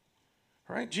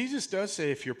 All right? Jesus does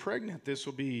say if you're pregnant, this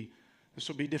will be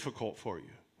difficult for you.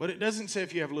 But it doesn't say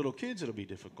if you have little kids, it'll be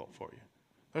difficult for you.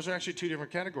 Those are actually two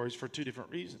different categories for two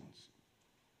different reasons.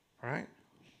 All right?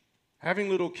 Having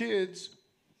little kids,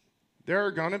 there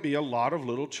are going to be a lot of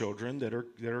little children that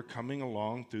are coming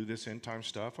along through this end time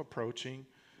stuff, approaching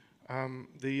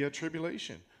the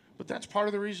tribulation. But that's part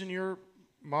of the reason your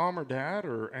mom or dad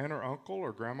or aunt or uncle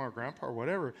or grandma or grandpa or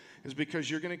whatever is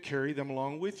because you're going to carry them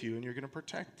along with you and you're going to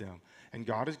protect them. And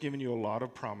God has given you a lot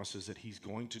of promises that he's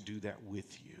going to do that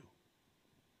with you.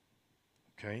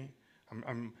 Okay?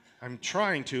 I'm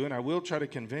trying to, and I will try to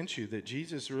convince you that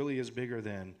Jesus really is bigger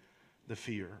than the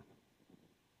fear.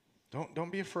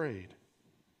 Don't be afraid.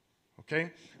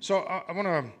 Okay? So I want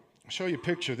to show you a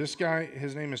picture. This guy,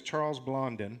 his name is Charles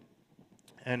Blondin.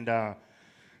 And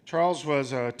Charles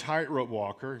was a tightrope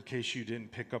walker, in case you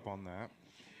didn't pick up on that.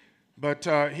 But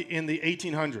in the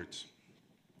 1800s,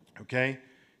 okay?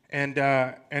 And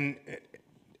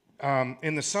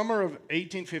in the summer of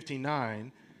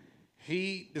 1859,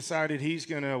 he decided he's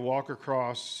going to walk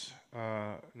across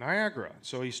Niagara.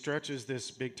 So he stretches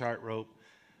this big tightrope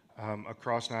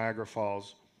across Niagara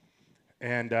Falls.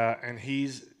 And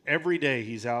he's every day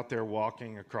he's out there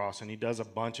walking across, and he does a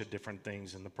bunch of different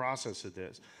things in the process of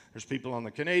this. There's people on the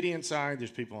Canadian side,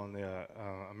 there's people on the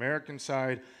American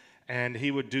side, and he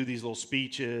would do these little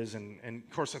speeches, and of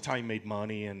course that's how he made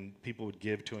money, and people would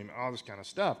give to him, all this kind of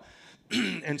stuff.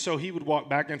 And so he would walk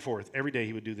back and forth every day.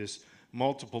 He would do this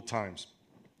multiple times.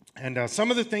 And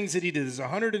some of the things that he did is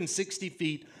 160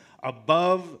 feet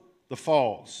above the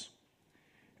falls.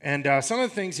 And some of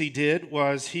the things he did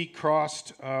was he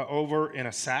crossed over in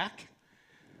a sack.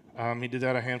 He did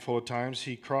that a handful of times.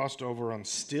 He crossed over on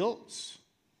stilts.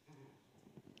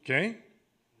 Okay?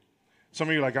 Some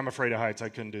of you are like, I'm afraid of heights. I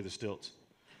couldn't do the stilts.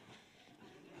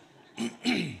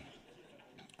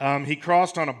 He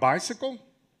crossed on a bicycle.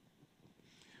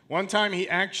 One time he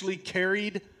actually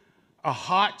carried a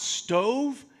hot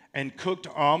stove and cooked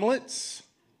omelets.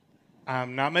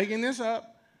 I'm not making this up.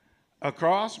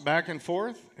 Across, back and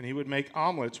forth, and he would make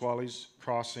omelets while he's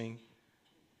crossing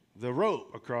the rope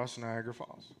across Niagara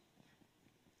Falls.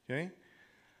 Okay?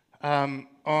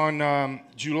 On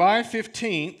July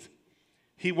 15th,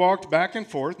 he walked back and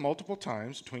forth multiple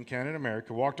times between Canada and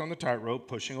America, walked on the tightrope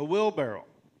pushing a wheelbarrow.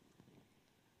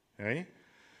 Okay?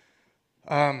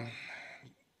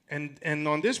 And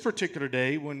on this particular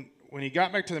day, when he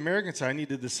got back to the American side, and he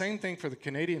did the same thing for the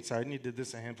Canadian side, and he did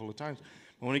this a handful of times.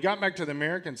 But when he got back to the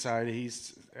American side,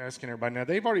 he's asking everybody. Now,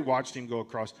 they've already watched him go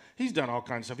across. He's done all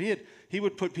kinds of stuff. He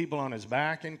would put people on his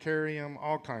back and carry them,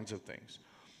 all kinds of things.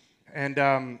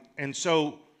 And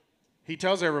so he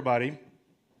tells everybody,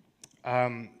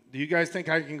 do you guys think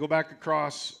I can go back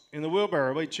across in the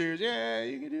wheelbarrow? Everybody cheers. Yeah,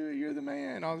 you can do it. You're the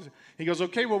man. All this. He goes,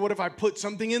 okay, well, what if I put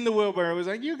something in the wheelbarrow? It was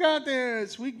like, you got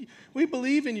this. We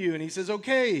believe in you. And he says,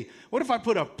 okay, what if I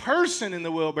put a person in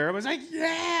the wheelbarrow? I was like,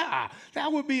 yeah, that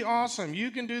would be awesome.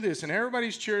 You can do this. And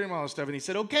everybody's cheering him, all this stuff. And he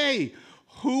said, okay,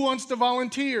 who wants to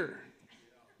volunteer?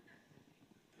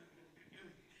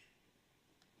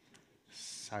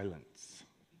 Silence.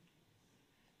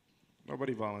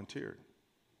 Nobody volunteered.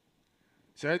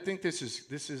 See, I think this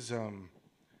is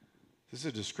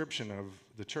a description of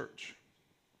the church.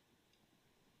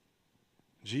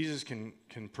 Jesus can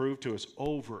prove to us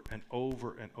over and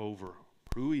over and over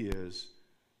who he is,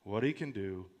 what he can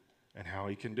do, and how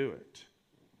he can do it.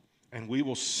 And we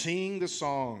will sing the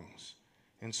songs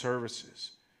in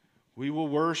services. We will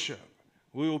worship.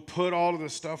 We will put all of the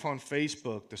stuff on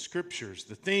Facebook, the scriptures,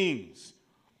 the things.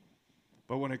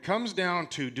 But when it comes down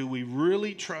to, do we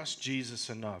really trust Jesus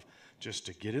enough just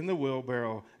to get in the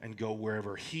wheelbarrow and go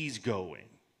wherever he's going?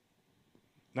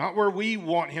 Not where we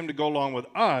want him to go along with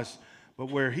us, but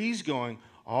where he's going.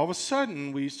 All of a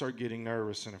sudden, we start getting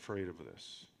nervous and afraid of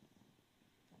this.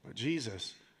 But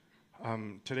Jesus,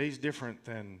 today's different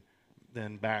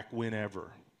than back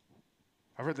whenever.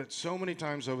 I've heard that so many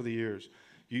times over the years.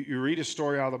 You read a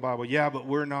story out of the Bible, yeah, but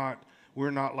we're not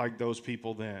like those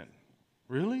people then.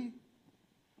 Really?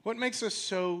 What makes us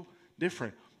so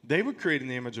different? They were created in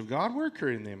the image of God. We're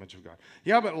created in the image of God.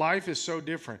 Yeah, but life is so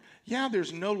different. Yeah,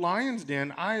 there's no lion's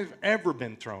den I've ever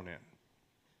been thrown in.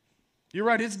 You're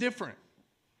right, it's different.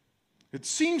 It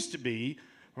seems to be,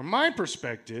 from my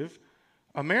perspective,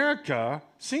 America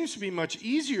seems to be much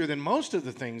easier than most of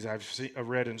the things I've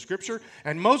read in Scripture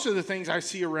and most of the things I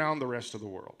see around the rest of the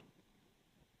world.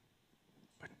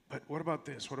 But what about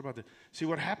this? What about this? See,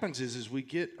 what happens is we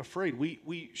get afraid.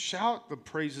 We shout the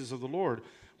praises of the Lord.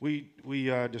 We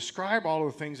describe all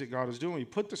of the things that God is doing. We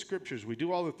put the scriptures. We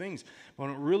do all the things. When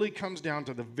it really comes down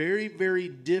to the very, very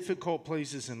difficult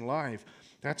places in life,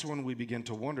 that's when we begin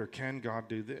to wonder, can God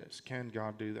do this? Can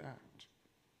God do that?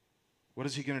 What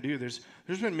is he going to do? There's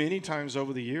been many times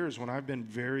over the years when I've been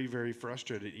very, very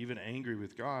frustrated, even angry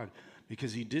with God,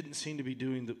 because he didn't seem to be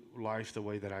doing life the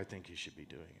way that I think he should be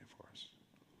doing it for us.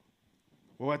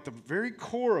 Well, at the very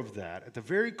core of that,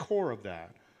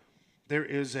 there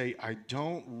is I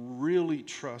don't really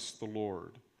trust the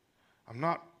Lord. I'm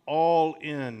not all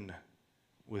in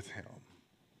with him.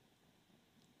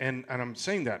 And I'm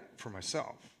saying that for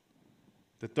myself.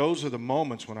 That those are the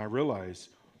moments when I realize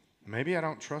maybe I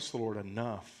don't trust the Lord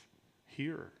enough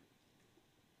here.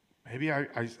 Maybe I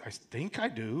think I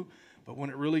do, but when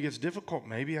it really gets difficult,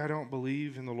 maybe I don't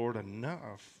believe in the Lord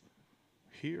enough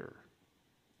here.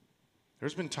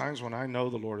 There's been times when I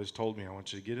know the Lord has told me, I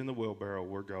want you to get in the wheelbarrow,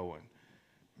 we're going.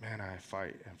 Man, I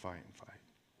fight and fight and fight.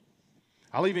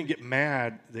 I'll even get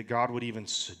mad that God would even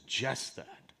suggest that.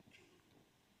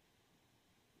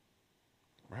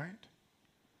 Right?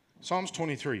 Psalms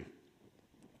 23.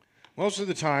 Most of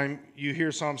the time, you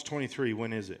hear Psalms 23.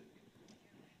 When is it?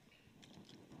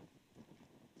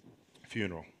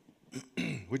 Funeral.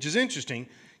 Which is interesting,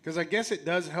 because I guess it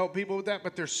does help people with that,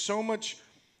 but there's so much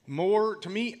more. To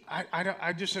me,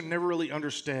 I just have never really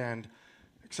understand,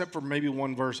 except for maybe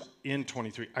one verse in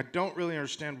 23. I don't really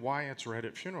understand why it's read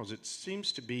at funerals. It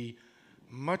seems to be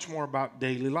much more about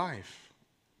daily life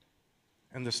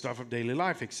and the stuff of daily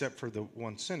life, except for the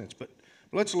one sentence. But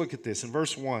let's look at this. In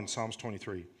verse 1, Psalms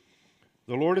 23.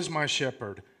 The Lord is my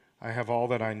shepherd. I have all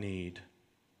that I need.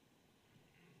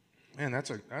 Man,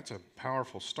 that's a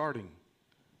powerful starting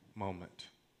moment.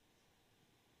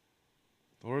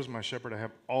 The Lord is my shepherd. I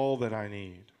have all that I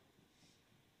need.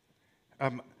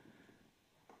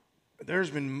 There's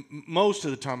been most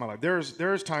of the time in my life,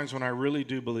 there's times when I really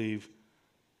do believe,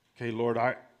 okay, Lord,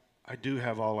 I do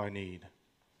have all I need.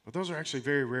 But those are actually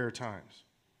very rare times.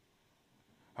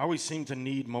 I always seem to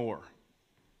need more,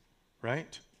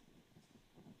 right?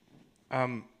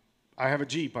 I have a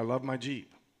Jeep. I love my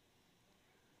Jeep.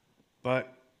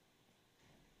 But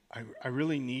I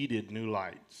really needed new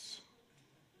lights,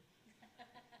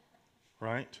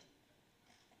 right?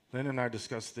 Lynn and I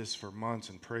discussed this for months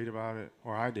and prayed about it,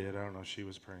 or I did. I don't know if she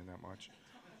was praying that much.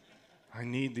 I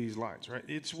need these lights, right?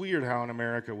 It's weird how in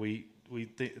America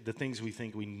the things we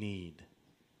think we need,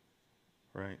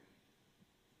 right?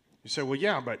 You say, well,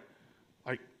 yeah, but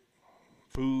like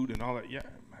food and all that, yeah.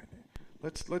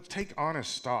 Let's take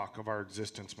honest stock of our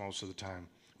existence most of the time.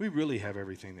 We really have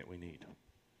everything that we need.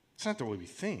 It's not the way we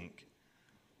think.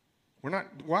 We're not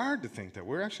wired to think that.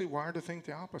 We're actually wired to think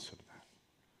the opposite of that.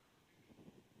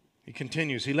 He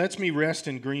continues, he lets me rest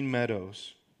in green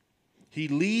meadows. He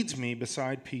leads me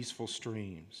beside peaceful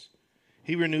streams.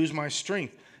 He renews my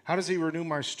strength. How does he renew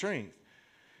my strength?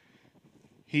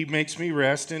 He makes me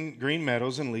rest in green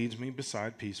meadows and leads me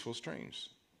beside peaceful streams.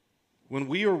 When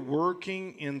we are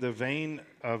working in the vein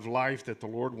of life that the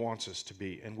Lord wants us to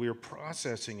be, and we are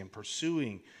processing and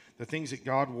pursuing the things that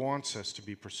God wants us to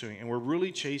be pursuing, and we're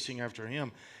really chasing after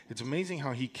Him, it's amazing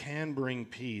how He can bring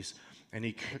peace and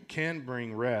He can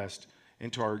bring rest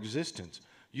into our existence.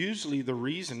 Usually the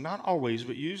reason, not always,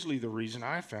 but usually the reason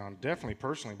I found, definitely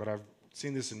personally, but I've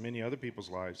seen this in many other people's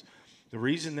lives, the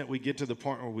reason that we get to the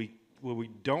point where we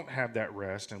don't have that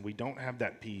rest and we don't have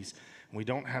that peace and we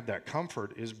don't have that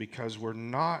comfort is because we're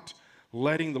not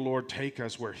letting the Lord take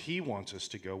us where He wants us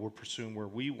to go. We're pursuing where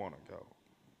we want to go.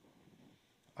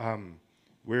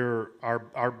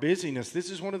 Our busyness,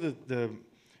 this is one of the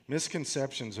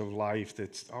misconceptions of life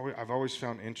I've always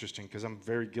found interesting because I'm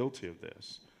very guilty of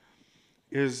this,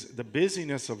 is the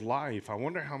busyness of life. I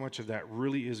wonder how much of that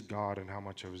really is God and how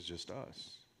much of it is just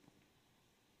us.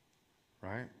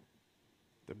 Right?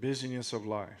 The busyness of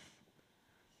life.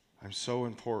 I'm so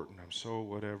important. I'm so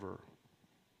whatever.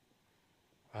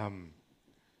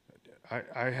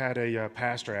 I had a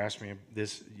pastor ask me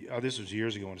this. This was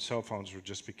years ago when cell phones were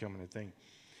just becoming a thing.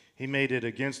 He made it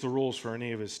against the rules for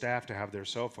any of his staff to have their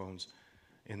cell phones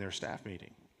in their staff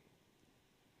meeting.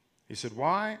 He said,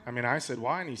 why? I said,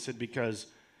 why? And he said, because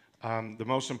the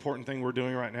most important thing we're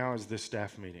doing right now is this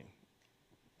staff meeting.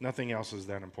 Nothing else is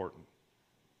that important.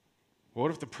 What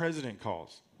if the president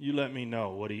calls? You let me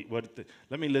know.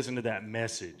 Let me listen to that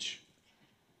message.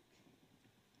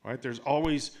 Right? There's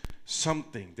always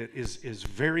something that is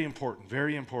very important,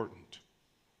 very important.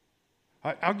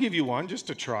 I'll give you one just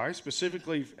to try,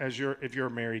 specifically if you're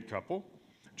a married couple.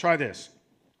 Try this.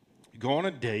 You go on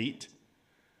a date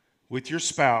with your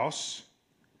spouse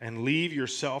and leave your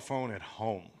cell phone at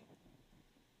home.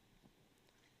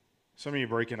 Some of you are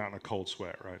breaking out in a cold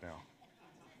sweat right now.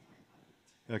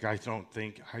 Like, I don't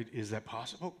think, is that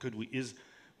possible?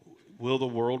 Will the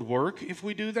world work if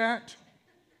we do that?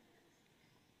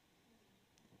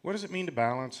 What does it mean to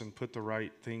balance and put the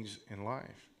right things in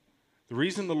life? The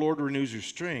reason the Lord renews your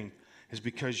strength is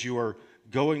because you are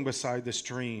going beside the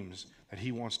streams that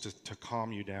He wants to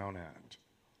calm you down at.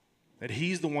 That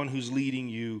He's the one who's leading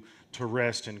you to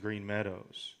rest in green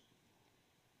meadows.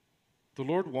 The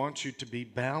Lord wants you to be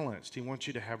balanced. He wants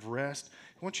you to have rest.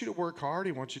 He wants you to work hard.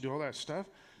 He wants you to do all that stuff.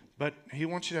 But He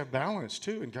wants you to have balance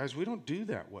too. And guys, we don't do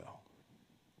that well.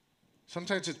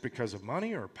 Sometimes it's because of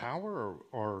money or power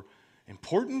or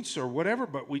importance or whatever,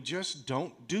 but we just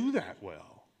don't do that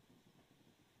well.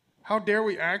 How dare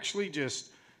we actually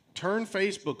just turn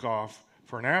Facebook off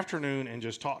for an afternoon and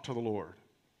just talk to the Lord?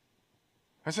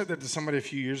 I said that to somebody a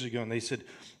few years ago, and they said,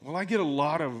 well, I get a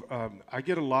lot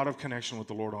of connection with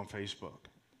the Lord on Facebook.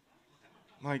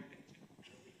 I'm like,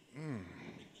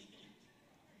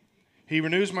 He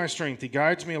renews my strength. He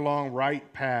guides me along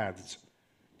right paths,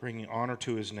 bringing honor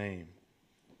to His name.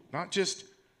 Not just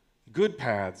good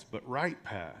paths, but right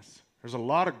paths. There's a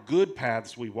lot of good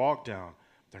paths we walk down.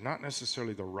 They're not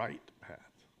necessarily the right path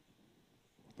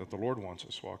that the Lord wants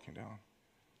us walking down.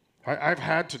 I've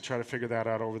had to try to figure that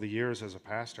out over the years as a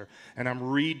pastor, and I'm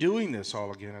redoing this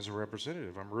all again as a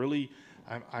representative.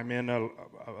 I'm in a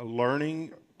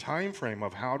learning time frame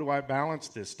of how do I balance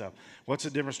this stuff? What's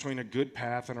the difference between a good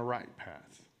path and a right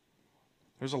path?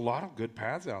 There's a lot of good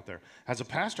paths out there. As a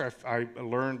pastor, I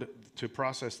learned to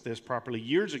process this properly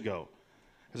years ago.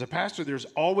 As a pastor, there's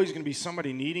always going to be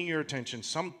somebody needing your attention,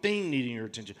 something needing your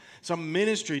attention, some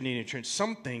ministry needing your attention,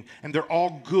 something, and they're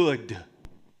all good.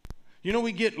 You know,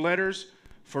 we get letters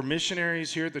for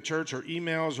missionaries here at the church or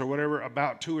emails or whatever,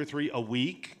 about 2 or 3 a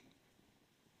week.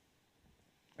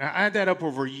 I add that up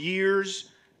over years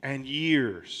and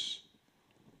years.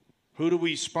 Who do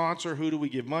we sponsor? Who do we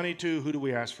give money to? Who do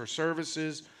we ask for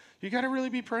services? You got to really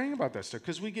be praying about that stuff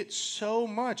because we get so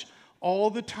much all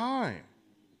the time.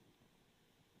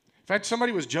 In fact,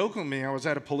 somebody was joking with me. I was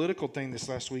at a political thing this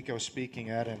last week I was speaking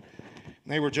at, and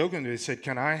they were joking. They said,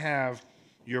 can I have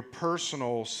your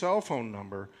personal cell phone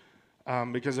number?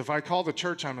 Because if I call the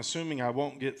church, I'm assuming I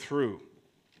won't get through.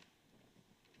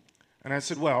 And I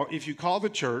said, well, if you call the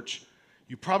church,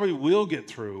 you probably will get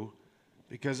through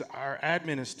because our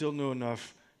admin is still new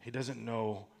enough. He doesn't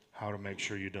know how to make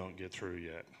sure you don't get through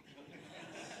yet.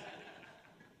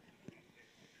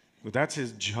 But that's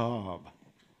his job.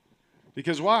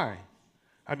 Because why?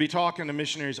 I'd be talking to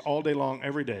missionaries all day long,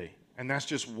 every day, and that's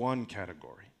just one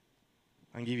category.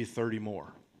 I can give you 30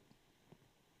 more.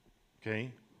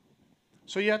 Okay?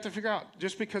 So you have to figure out,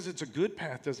 just because it's a good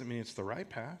path doesn't mean it's the right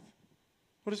path.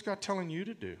 What is God telling you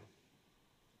to do?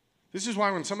 This is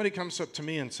why when somebody comes up to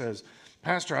me and says,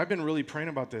 Pastor, I've been really praying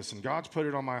about this, and God's put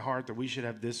it on my heart that we should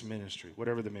have this ministry,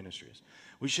 whatever the ministry is.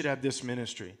 We should have this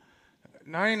ministry.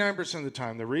 99% of the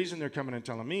time, the reason they're coming and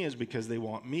telling me is because they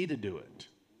want me to do it.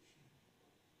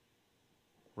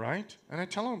 Right? And I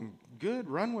tell them, good,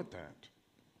 run with that.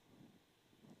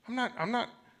 I'm not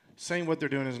saying what they're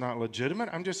doing is not legitimate.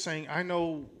 I'm just saying I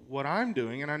know what I'm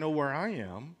doing, and I know where I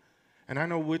am, and I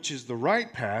know which is the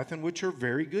right path and which are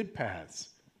very good paths.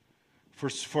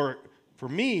 For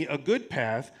me, a good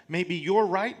path may be your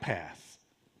right path.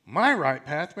 My right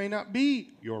path may not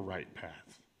be your right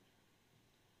path.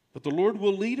 But the Lord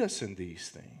will lead us in these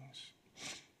things.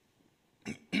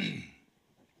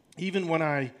 Even when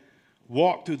I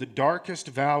walk through the darkest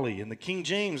valley, in the King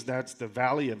James, that's the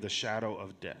valley of the shadow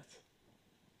of death.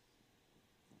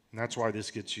 And that's why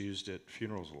this gets used at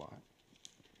funerals a lot.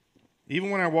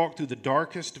 Even when I walk through the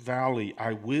darkest valley,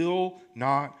 I will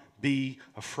not be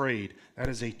afraid. That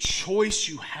is a choice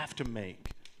you have to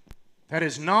make. That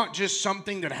is not just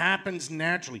something that happens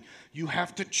naturally. You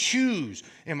have to choose.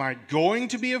 Am I going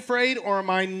to be afraid or am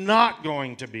I not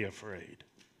going to be afraid?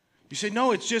 You say,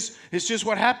 no, it's just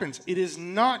what happens. It is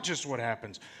not just what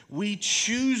happens. We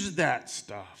choose that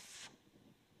stuff.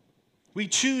 We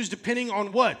choose depending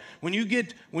on what? When you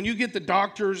get the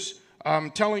doctors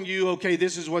telling you, okay,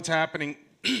 this is what's happening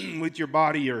with your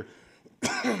body or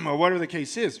whatever the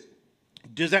case is,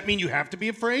 does that mean you have to be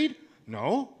afraid?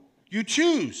 No. You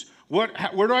choose. Where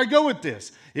do I go with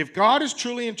this? If God is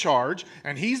truly in charge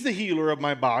and He's the healer of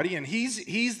my body and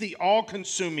He's the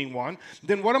all-consuming one,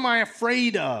 then what am I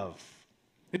afraid of?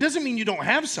 It doesn't mean you don't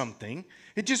have something.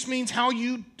 It just means how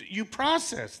you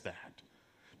process that.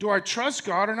 Do I trust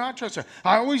God or not trust God?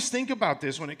 I always think about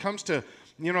this when it comes to,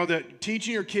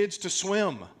 teaching your kids to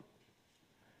swim.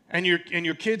 And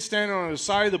your kid's standing on the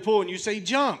side of the pool and you say,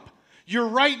 jump. You're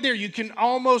right there. You can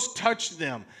almost touch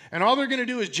them. And all they're going to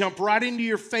do is jump right into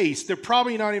your face. They're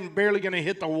probably not even barely going to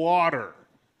hit the water.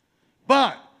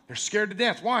 But they're scared to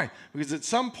death. Why? Because at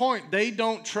some point, they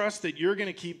don't trust that you're going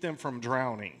to keep them from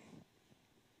drowning.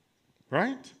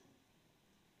 Right?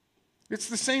 It's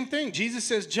the same thing. Jesus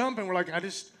says jump, and we're like,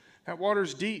 that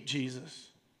water's deep, Jesus.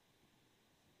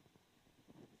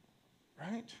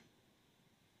 Right?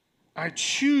 I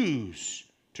choose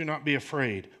to not be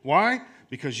afraid. Why?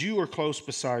 Because you are close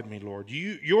beside me, Lord.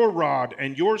 Your rod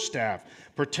and your staff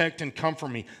protect and comfort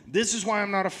me. This is why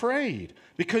I'm not afraid,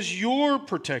 because you're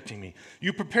protecting me.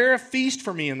 You prepare a feast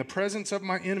for me in the presence of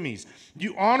my enemies.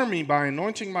 You honor me by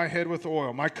anointing my head with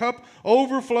oil. My cup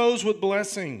overflows with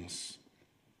blessings.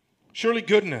 Surely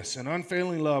goodness and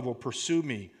unfailing love will pursue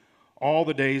me all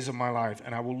the days of my life,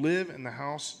 and I will live in the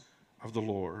house of the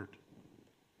Lord.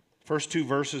 First two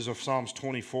verses of Psalms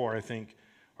 24, I think,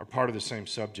 are part of the same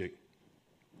subject.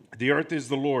 The earth is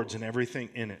the Lord's and everything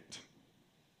in it.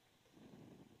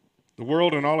 The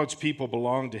world and all its people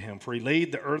belong to Him, for He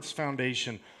laid the earth's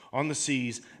foundation on the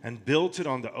seas and built it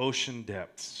on the ocean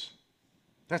depths.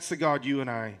 That's the God you and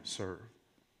I serve.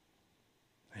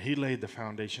 He laid the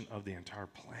foundation of the entire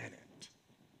planet.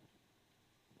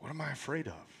 What am I afraid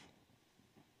of?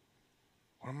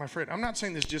 What am I afraid of? I'm not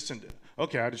saying this just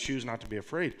okay, I just choose not to be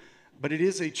afraid. But it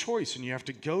is a choice, and you have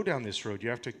to go down this road. You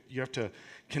have to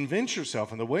convince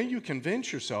yourself, and the way you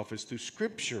convince yourself is through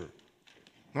Scripture,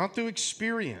 not through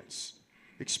experience.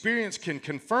 Experience can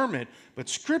confirm it, but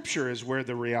Scripture is where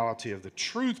the reality of the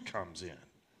truth comes in.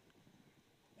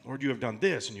 Lord, you have done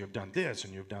this, and you have done this,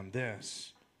 and you have done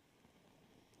this.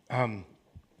 I'm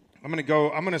going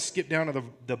to skip down to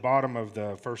the bottom of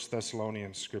the 1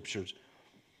 Thessalonians Scriptures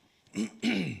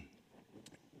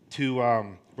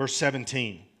to verse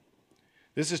 17.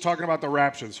 This is talking about the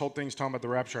rapture. This whole thing's talking about the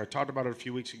rapture. I talked about it a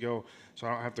few weeks ago, so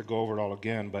I don't have to go over it all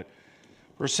again. But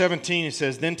verse 17, it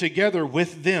says, then together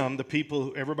with them, the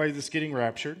people, everybody that's getting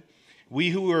raptured,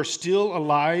 we who are still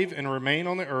alive and remain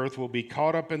on the earth will be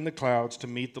caught up in the clouds to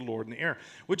meet the Lord in the air,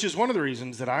 which is one of the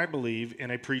reasons that I believe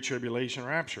in a pre-tribulation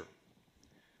rapture.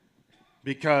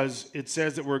 Because it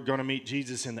says that we're going to meet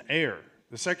Jesus in the air.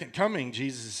 The second coming,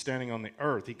 Jesus is standing on the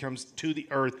earth. He comes to the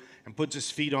earth and puts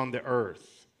His feet on the earth.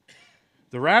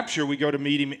 The rapture, we go to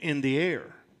meet Him in the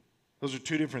air. Those are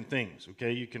two different things,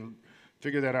 okay? You can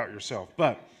figure that out yourself.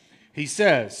 But He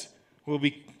says, we'll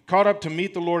be caught up to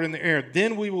meet the Lord in the air.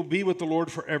 Then we will be with the Lord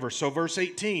forever. So verse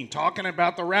 18, talking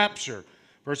about the rapture.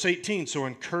 Verse 18, so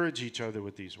encourage each other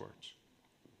with these words.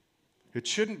 It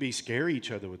shouldn't be scare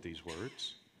each other with these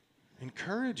words.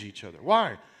 Encourage each other.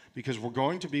 Why? Because we're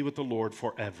going to be with the Lord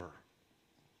forever.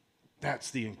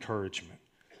 That's the encouragement.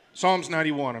 Psalms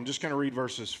 91, I'm just going to read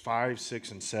verses 5,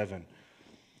 6, and 7.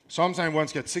 Psalms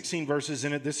 91's got 16 verses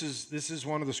in it. This is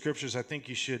one of the scriptures I think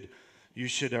you should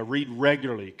read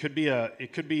regularly. It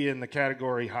could be in the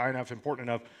category high enough, important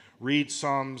enough. Read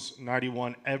Psalms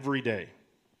 91 every day.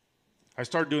 I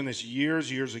started doing this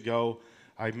years ago.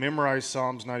 I memorized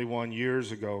Psalms 91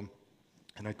 years ago,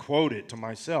 and I quote it to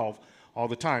myself all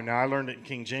the time. Now, I learned it in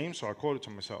King James, so I quote it to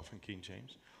myself in King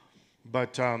James.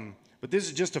 But this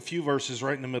is just a few verses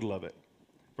right in the middle of it.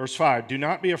 Verse 5, do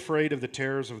not be afraid of the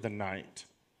terrors of the night,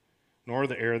 nor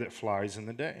the air that flies in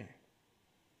the day.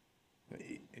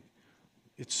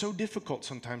 It's so difficult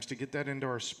sometimes to get that into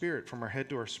our spirit, from our head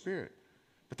to our spirit.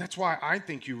 But that's why I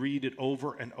think you read it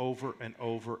over and over and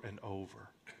over and over.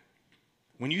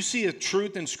 When you see a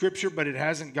truth in Scripture, but it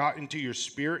hasn't gotten to your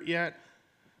spirit yet,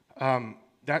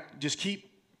 just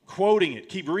keep quoting it,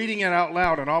 keep reading it out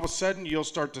loud, and all of a sudden you'll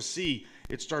start to see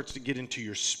it starts to get into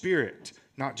your spirit,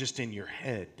 not just in your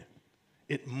head.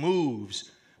 It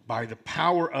moves by the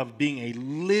power of being a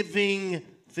living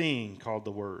thing called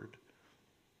the Word.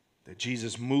 That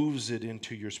Jesus moves it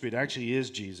into your spirit. It actually is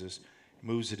Jesus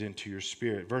moves it into your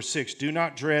spirit. Verse 6, do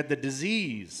not dread the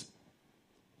disease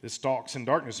that stalks in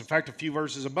darkness. In fact, a few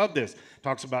verses above this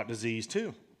talks about disease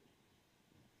too.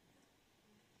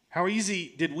 How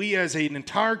easy did we as an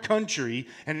entire country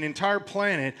and an entire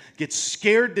planet get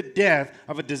scared to death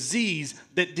of a disease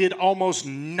that did almost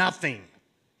nothing?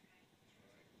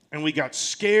 And we got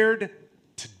scared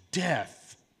to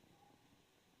death.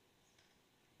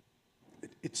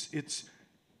 It's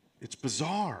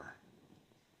bizarre.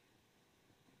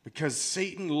 Because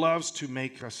Satan loves to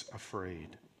make us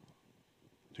afraid.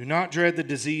 Do not dread the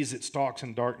disease that stalks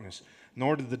in darkness,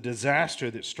 nor the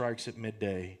disaster that strikes at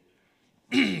midday.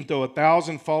 Though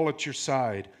 1,000 fall at your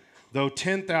side, though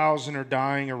 10,000 are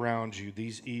dying around you,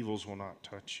 these evils will not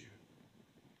touch you.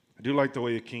 I do like the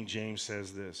way the King James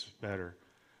says this better.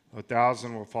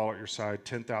 1,000 will fall at your side,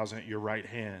 10,000 at your right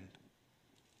hand.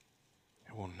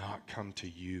 It will not come to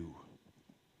you.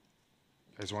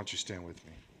 Guys, why don't you stand with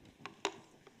me?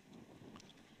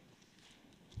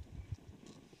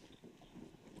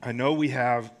 I know we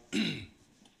have,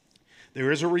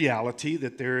 there is a reality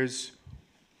that there is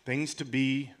things to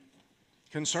be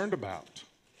concerned about.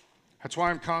 That's why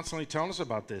I'm constantly telling us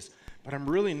about this. But I'm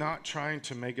really not trying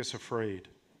to make us afraid.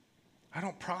 I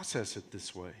don't process it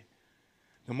this way.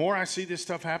 The more I see this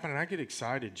stuff happen, and I get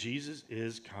excited, Jesus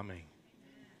is coming.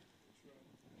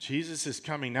 Jesus is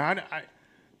coming. Now,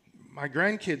 my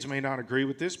grandkids may not agree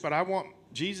with this, but I want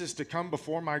Jesus to come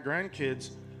before my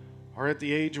grandkids are at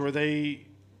the age where they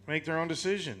make their own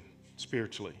decision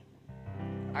spiritually.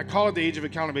 I call it the age of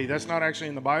accountability. That's not actually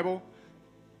in the Bible,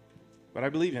 but I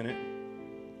believe in it.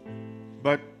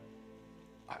 But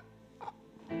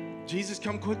Jesus,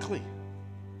 come quickly.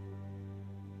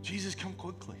 Jesus, come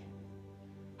quickly.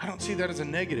 I don't see that as a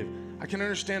negative. I can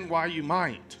understand why you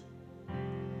might.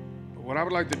 But what I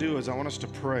would like to do is I want us to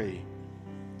pray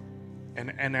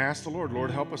and ask the Lord,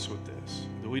 help us with this.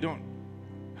 That I don't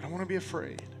want to be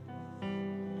afraid.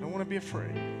 I don't want to be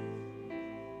afraid.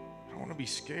 I don't want to be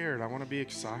scared. I want to be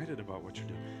excited about what you're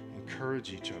doing.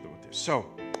 Encourage each other with this. So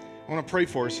I want to pray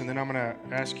for us, and then I'm going to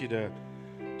ask you to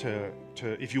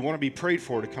if you want to be prayed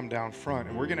for, to come down front,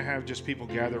 and we're going to have just people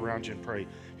gather around you and pray.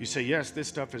 If you say, yes, this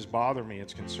stuff is bothering me,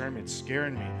 it's concerning me, it's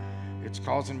scaring me, it's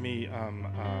causing me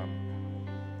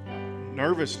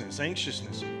nervousness,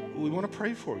 anxiousness, we want to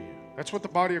pray for you. That's what the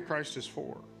body of Christ is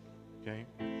for, okay?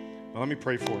 Well, let me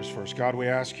pray for us first. God, we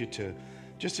ask you to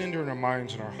just enter in our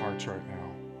minds and our hearts right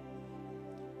now.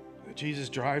 Jesus,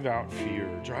 drive out fear,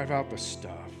 drive out the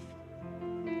stuff,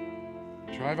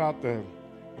 drive out the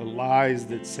lies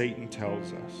that Satan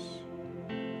tells us.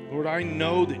 Lord, I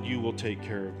know that you will take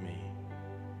care of me.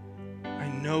 I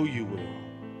know you will.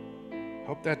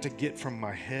 Help that to get from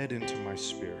my head into my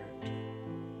spirit.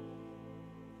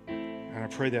 And I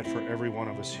pray that for every one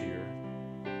of us here.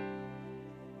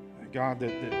 God,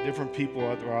 that different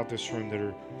people throughout this room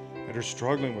that are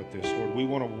struggling with this, Lord, we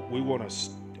want to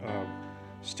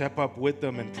step up with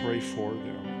them and pray for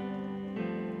them.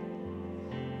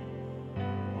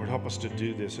 Lord, help us to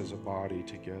do this as a body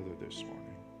together this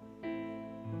morning.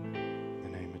 In the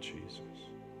name of Jesus.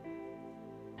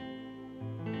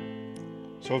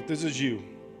 So if this is you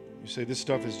say, this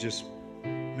stuff is just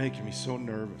making me so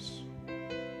nervous.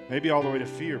 Maybe all the way to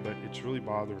fear, but it's really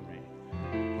bothering me.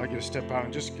 I'd like you to step out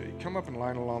and just come up and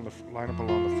line up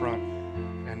along the front.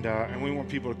 And we want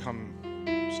people to come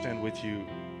stand with you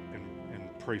and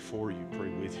pray for you, pray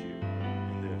with you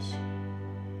in this.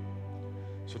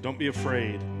 So don't be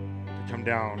afraid to come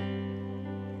down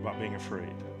about being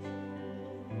afraid,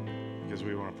 because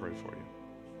we want to pray for you.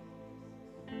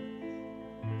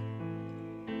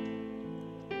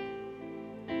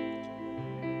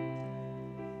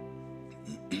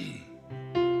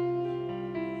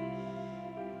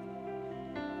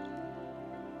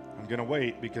 I'm going to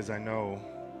wait because I know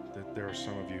that there are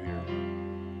some of you here.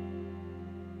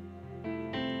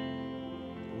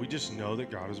 We just know that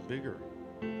God is bigger.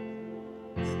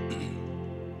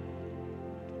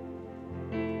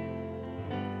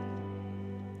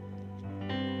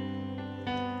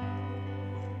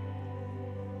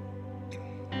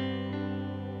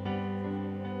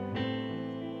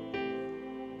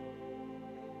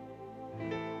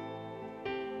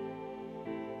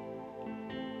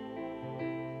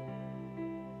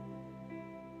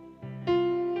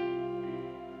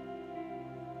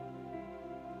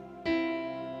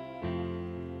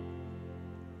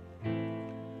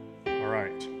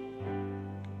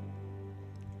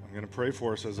 Pray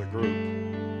for us as a group.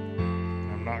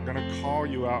 I'm not going to call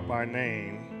you out by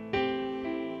name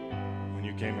when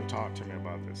you came and talked to me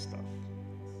about this stuff.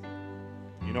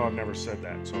 You know I've never said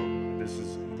that, so this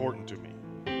is important to me.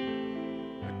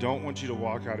 I don't want you to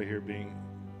walk out of here being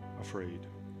afraid,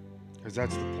 because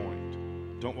that's the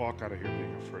point. Don't walk out of here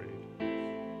being afraid.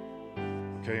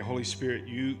 Okay, Holy Spirit,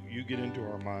 you get into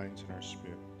our minds and our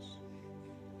spirits.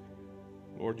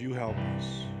 Lord, you help us.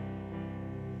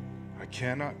 I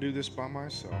cannot do this by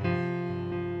myself.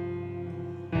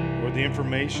 Lord, the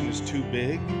information is too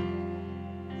big.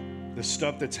 The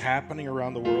stuff that's happening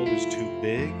around the world is too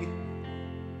big.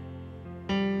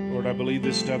 Lord, I believe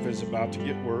this stuff is about to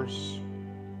get worse.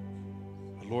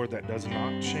 But Lord, that does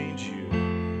not change you.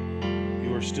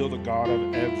 You are still the God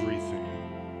of everything.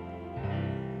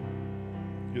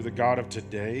 You're the God of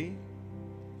today.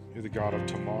 You're the God of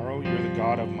tomorrow. You're the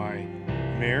God of my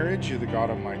marriage. You're the God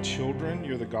of my children.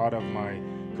 You're the God of my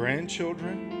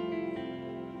grandchildren.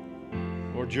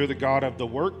 Lord, you're the God of the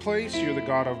workplace. You're the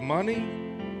God of money.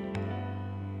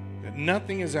 That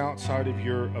nothing is outside of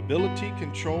your ability,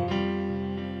 control.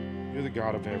 You're the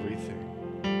God of everything.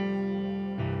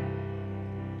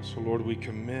 So, Lord, we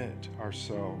commit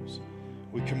ourselves.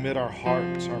 We commit our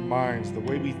hearts, our minds, the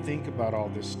way we think about all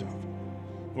this stuff.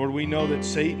 Lord, we know that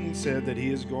Satan said that he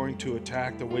is going to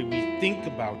attack the way we think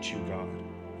about you, God.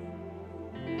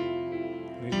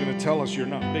 And he's going to tell us you're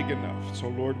not big enough. So,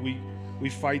 Lord, we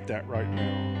fight that right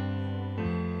now.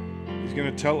 He's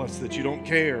going to tell us that you don't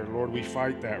care. Lord, we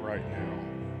fight that right now.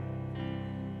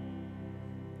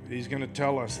 He's going to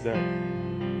tell us that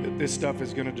this stuff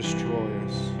is going to destroy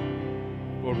us.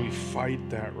 Lord, we fight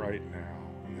that right now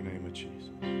in the name of Jesus.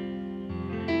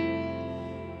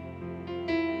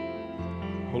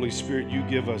 Holy Spirit, you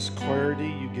give us clarity,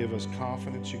 you give us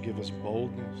confidence, you give us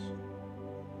boldness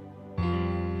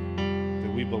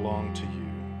that we belong to you.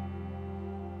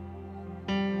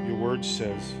 Your word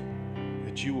says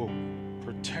that you will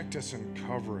protect us and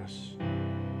cover us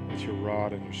with your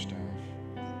rod and your staff.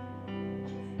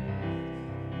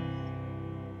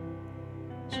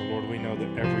 So, Lord, we know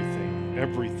that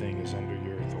everything is under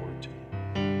your authority.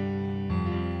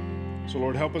 So,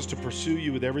 Lord, help us to pursue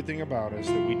you with everything about us,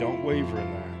 that we don't waver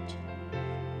in that.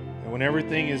 And when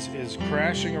everything is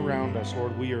crashing around us,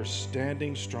 Lord, we are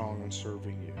standing strong and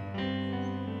serving you.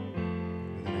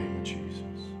 In the name of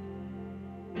Jesus.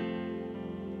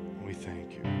 We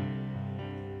thank you.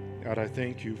 God, I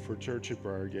thank you for Church at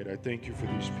Briargate. I thank you for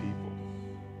these people.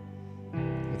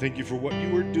 I thank you for what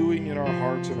you are doing in our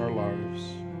hearts and our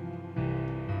lives.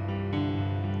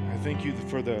 I thank you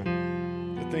for the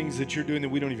things that you're doing that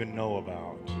we don't even know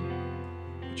about.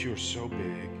 But you are so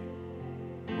big.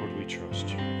 Lord, we trust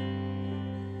you.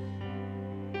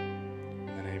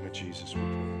 In the name of Jesus, we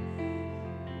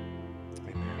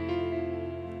pray. Amen.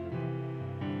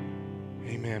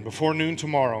 Amen. Before noon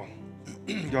tomorrow,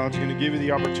 God's going to give you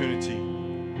the opportunity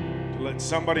to let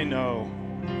somebody know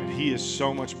that he is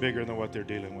so much bigger than what they're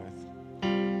dealing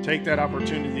with. Take that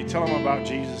opportunity. Tell them about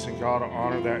Jesus, and God will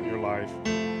honor that in your life.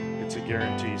 It's a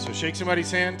guarantee. So shake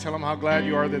somebody's hand. Tell them how glad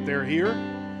you are that they're here,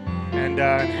 and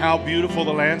how beautiful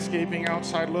the landscaping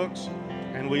outside looks.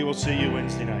 And we will see you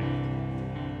Wednesday night.